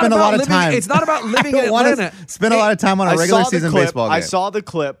don't want to spend a lot of time. It's not about living in Atlanta. Atlanta. Spend a lot of time on a regular season baseball game. I saw the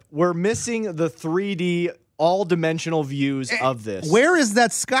clip. We're missing the 3D all-dimensional views of this. Where is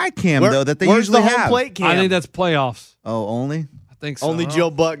that sky cam, though, that they usually the home have? plate cam? I think that's playoffs. Oh, only? I think so. Only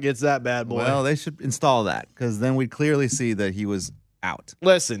Joe Buck gets that bad boy. Well, they should install that because then we'd clearly see that he was out.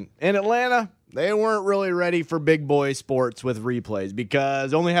 Listen, in Atlanta, they weren't really ready for big boy sports with replays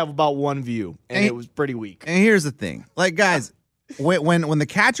because they only have about one view, and it was pretty weak. And here's the thing. Like, guys, when the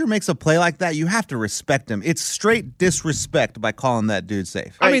catcher makes a play like that, you have to respect him. It's straight disrespect by calling that dude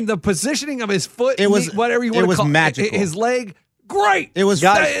safe. I mean, the positioning of his foot, whatever you it want to was call magical. His leg, great. It was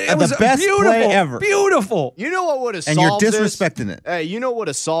the best play ever. Beautiful. You know what would have solved And you're this? disrespecting it. Hey, you know what would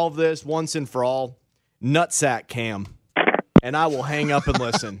have solved this once and for all? Nutsack cam. And I will hang up and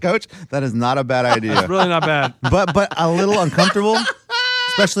listen. Coach, that is not a bad idea. It's really not bad. But a little uncomfortable,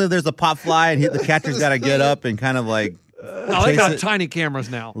 especially if there's a pop fly and the catcher's got to get up and kind of like No, they got tiny cameras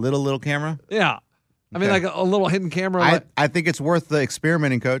now. Little camera? Yeah. I mean, like a little hidden camera. I think it's worth the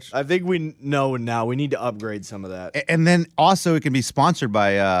experimenting, Coach. I think we know now. We need to upgrade some of that. And then also it can be sponsored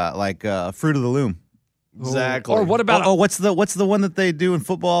by Fruit of the Loom. Exactly. Or what about what's the one that they do in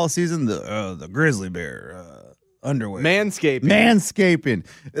football season? The grizzly bear underwear. Manscaping.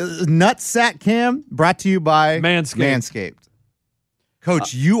 Nutsack Cam brought to you by Manscaped.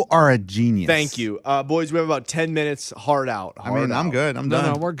 Coach, you are a genius. Thank you. Boys, we have about 10 minutes hard out. I'm good. I'm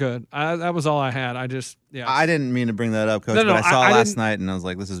done. No, we're good. That was all I had. I didn't mean to bring that up, Coach, No, but I saw it last didn't- night, and I was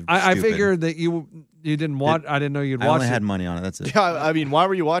like, this is I stupid. figured that you didn't watch. I didn't know you'd I watch only it. had money on it. That's it. Yeah, I mean, why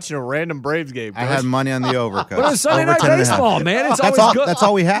were you watching a random Braves game? I had money on the over, Coach. But it's Sunday Over night 10 and a half. baseball, man. It's That's always all. good. That's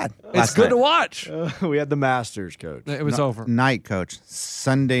all we had. It's last good night. to watch. We had the Masters, Coach. It was over. Night, Coach.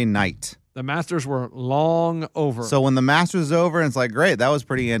 Sunday night. The Masters were long over. So when the Masters is over, and it's like, great, that was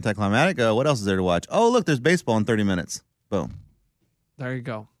pretty anticlimactic. What else is there to watch? Oh, look, there's baseball in 30 minutes. Boom. There you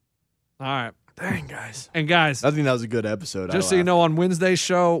go. All right. Dang, guys. And guys, I think that was a good episode. just so you know, on Wednesday's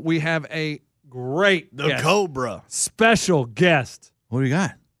show, we have a great guest. Cobra. Special guest. What do you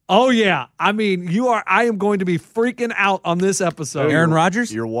got? Oh, yeah. I mean, I am going to be freaking out on this episode. Aaron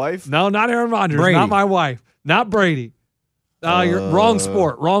Rodgers? Your wife? No, not Aaron Rodgers. Brady. Not my wife. Not Brady. You're wrong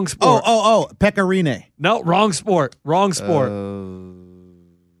sport. Wrong sport. Oh, Pecorine. No, wrong sport. Wrong sport.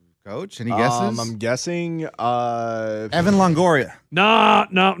 Coach, any guesses? I'm guessing Evan Longoria. No,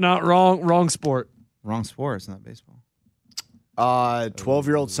 wrong sport. Wrong sport. It's not baseball.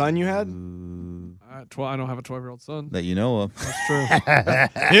 12-year-old son you had? I don't have a 12-year-old son. That you know of. That's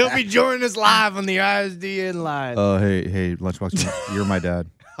true. He'll be joining us live on the ISDN line. Oh, hey, Lunchbox, you're my dad.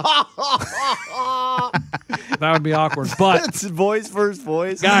 That would be awkward. But it's voice first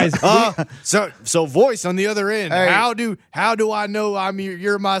voice, guys. So voice on the other end. Hey. How do I know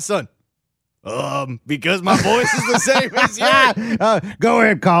you're my son? Because my voice is the same as yours. Go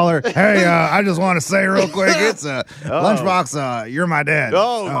ahead, caller. Hey, I just want to say real quick, it's Lunchbox. You're my dad.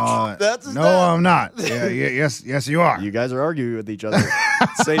 That's his no, dad. I'm not. Yes, you are. You guys are arguing with each other.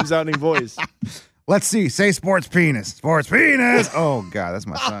 Same sounding voice. Let's see. Say sports penis. Sports penis. Oh God, that's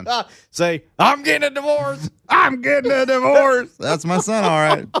my son. Say, I'm getting a divorce. I'm getting a divorce. That's my son. All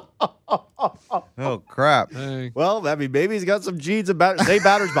right. Oh crap. Hey. Well, I mean, maybe he's got some genes about. Say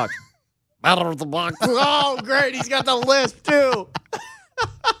batter's box. Batter's box. Oh, great. He's got the lisp too.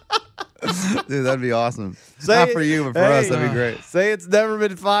 Dude, that'd be awesome. Say Not it- for you, but for hey, us, that'd be great. Say it's never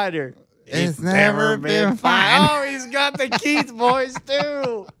been finer. It's never been fine. Oh, he's got the Keith voice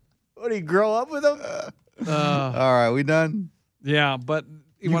too. What did he grow up with him? All right, we done? Yeah, but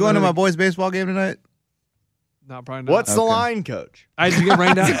You going to my boys' baseball game tonight? No, probably not. What's the Okay. line, Coach? Hey, did you get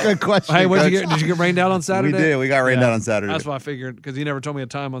rained out? That's a good question. Hey, Coach. did you get rained out on Saturday? We did. We got rained Yeah. out on Saturday. That's what I figured because you never told me a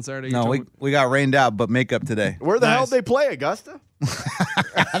time on Saturday. You No, told we got rained out, but makeup today. Where the Nice. hell did they play, Augusta?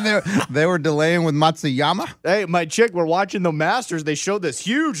 they were delaying with Matsuyama. Hey, my chick, we're watching the Masters. They showed this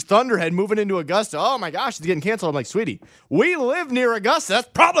huge thunderhead moving into Augusta. Oh my gosh, it's getting canceled. I'm like, sweetie, we live near Augusta. That's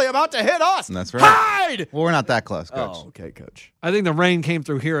probably about to hit us. That's right. Hide! Well, we're not that close, Coach. Oh, okay, Coach. I think the rain came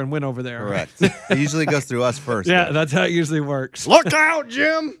through here and went over there. Correct. It usually goes through us first. Yeah, Coach. that's how it usually works. Look out,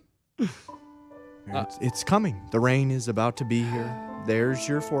 Jim! It's coming. The rain is about to be here. There's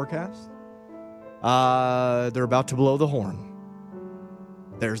your forecast. They're about to blow the horn.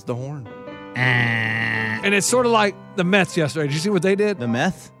 There's the horn. And it's sort of like the Mets yesterday. Did you see what they did? The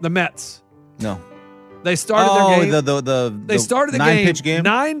meth? The Mets. No. They started their game. They started the 9-pitch game.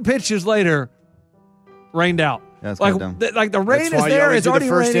 9 pitches later, rained out. That's like, kinda dumb. like the rain That's is why you there. always It's do already the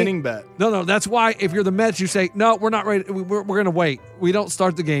first raining. inning bet. No. That's why if you're the Mets, you say, no, we're not ready. We're going to wait. We don't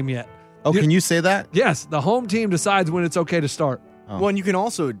start the game yet. Oh, can you say that? Yes. The home team decides when it's okay to start. Oh. Well, and you can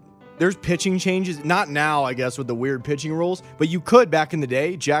also, there's pitching changes. Not now, I guess, with the weird pitching rules, but you could back in the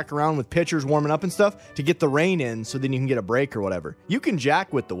day jack around with pitchers warming up and stuff to get the rain in so then you can get a break or whatever. You can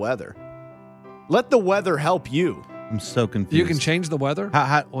jack with the weather. Let the weather help you. I'm so confused. You can change the weather.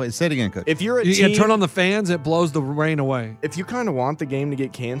 Wait, say it again, Coach. If you're a You team, can turn on the fans. It blows the rain away. if you kind of want the game to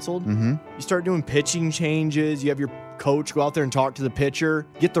get canceled, Mm-hmm. you start doing pitching changes. You have your coach go out there and talk to the pitcher,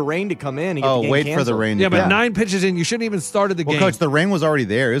 get the rain to come in. And get the game wait for the canceled. rain. Yeah, to but come. 9 pitches in, you shouldn't even started the Well, game. Coach, the rain was already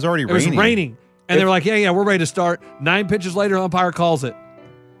there. It was already It was raining. raining. And they were like, yeah, we're ready to start. 9 pitches later, umpire calls it.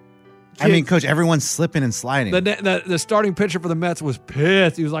 I mean, Coach, everyone's slipping and sliding. The starting pitcher for the Mets was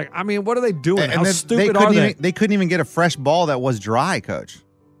pissed. He was like, I mean, what are they doing? How stupid couldn't are they? Even, they couldn't even get a fresh ball that was dry, Coach.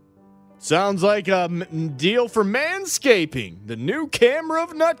 Sounds like a deal for Manscaping, the new camera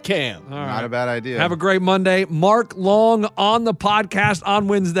of Nutcam. All right. Not a bad idea. Have a great Monday. Mark Long on the podcast on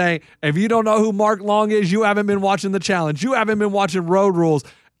Wednesday. If you don't know who Mark Long is, you haven't been watching The Challenge. You haven't been watching Road Rules,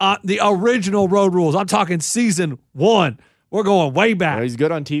 the original Road Rules. I'm talking season 1. We're going way back. He's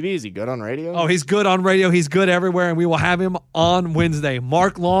good on TV. Is he good on radio? Oh, he's good on radio. He's good everywhere, and we will have him on Wednesday.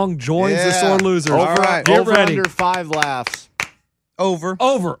 Mark Long joins the Sore Losers. Over, Get over ready. under 5 laughs. Over.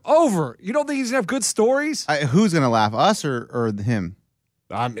 You don't think he's gonna have good stories? Who's gonna laugh? Us or him?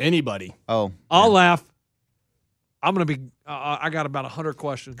 Anybody. Oh, I'll laugh. I'm gonna be. I got about 100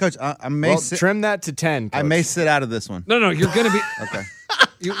 questions. Coach, I may trim that to 10. Coach. I may sit out of this one. No, you're gonna be. Okay.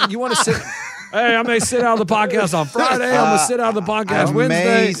 You want to sit? Hey, I may sit out of the podcast on Friday. I'm gonna sit out of the podcast Wednesday.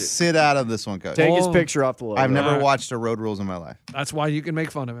 I may sit out of this one, Coach. Take his picture off the logo. I've never watched a Road Rules in my life. That's why you can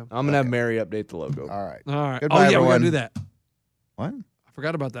make fun of him. I'm gonna have Mary update the logo. All right. Goodbye, everyone. We gotta do that. What? I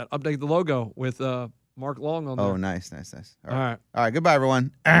forgot about that. Update the logo with Mark Long on there. Oh, nice. All right. All right. Goodbye,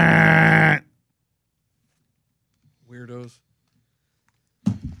 everyone. Weirdos.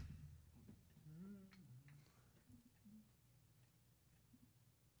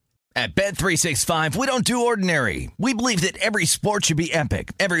 At Bet365, we don't do ordinary. We believe that every sport should be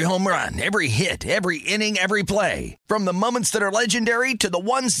epic. Every home run, every hit, every inning, every play. From the moments that are legendary to the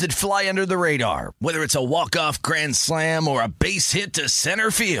ones that fly under the radar. Whether it's a walk-off grand slam or a base hit to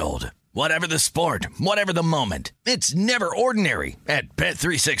center field. Whatever the sport, whatever the moment. It's never ordinary at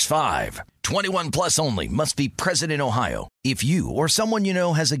Bet365. 21 plus only. Must be present in Ohio. If you or someone you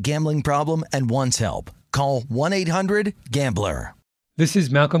know has a gambling problem and wants help, call 1-800-GAMBLER. This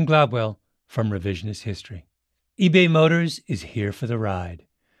is Malcolm Gladwell from Revisionist History. eBay Motors is here for the ride.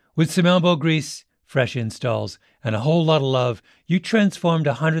 With some elbow grease, fresh installs, and a whole lot of love, you transformed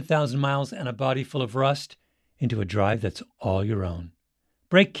 100,000 miles and a body full of rust into a drive that's all your own.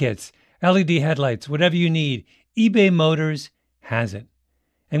 Brake kits, LED headlights, whatever you need, eBay Motors has it.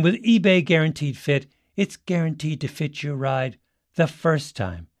 And with eBay Guaranteed Fit, it's guaranteed to fit your ride the first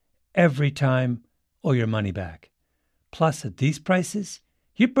time, every time, or your money back. Plus, at these prices,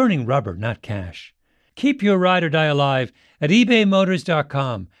 you're burning rubber, not cash. Keep your ride or die alive at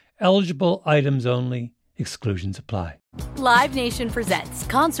ebaymotors.com. Eligible items only. Exclusions apply. Live Nation presents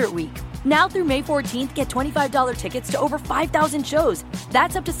Concert Week. Now through May 14th, get $25 tickets to over 5,000 shows.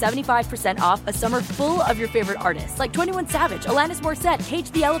 That's up to 75% off a summer full of your favorite artists like 21 Savage, Alanis Morissette,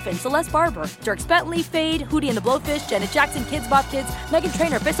 Cage the Elephant, Celeste Barber, Dierks Bentley, Fade, Hootie and the Blowfish, Janet Jackson, Kidz Bop Kids, Meghan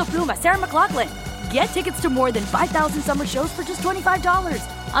Trainor, Bissell Pluma, Sarah McLachlan. Get tickets to more than 5,000 summer shows for just $25.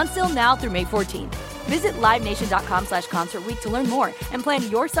 Until now through May 14th. Visit LiveNation.com/Concert Week to learn more and plan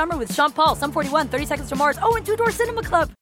your summer with Sean Paul, Sum 41, 30 Seconds to Mars, and Two Door Cinema Club.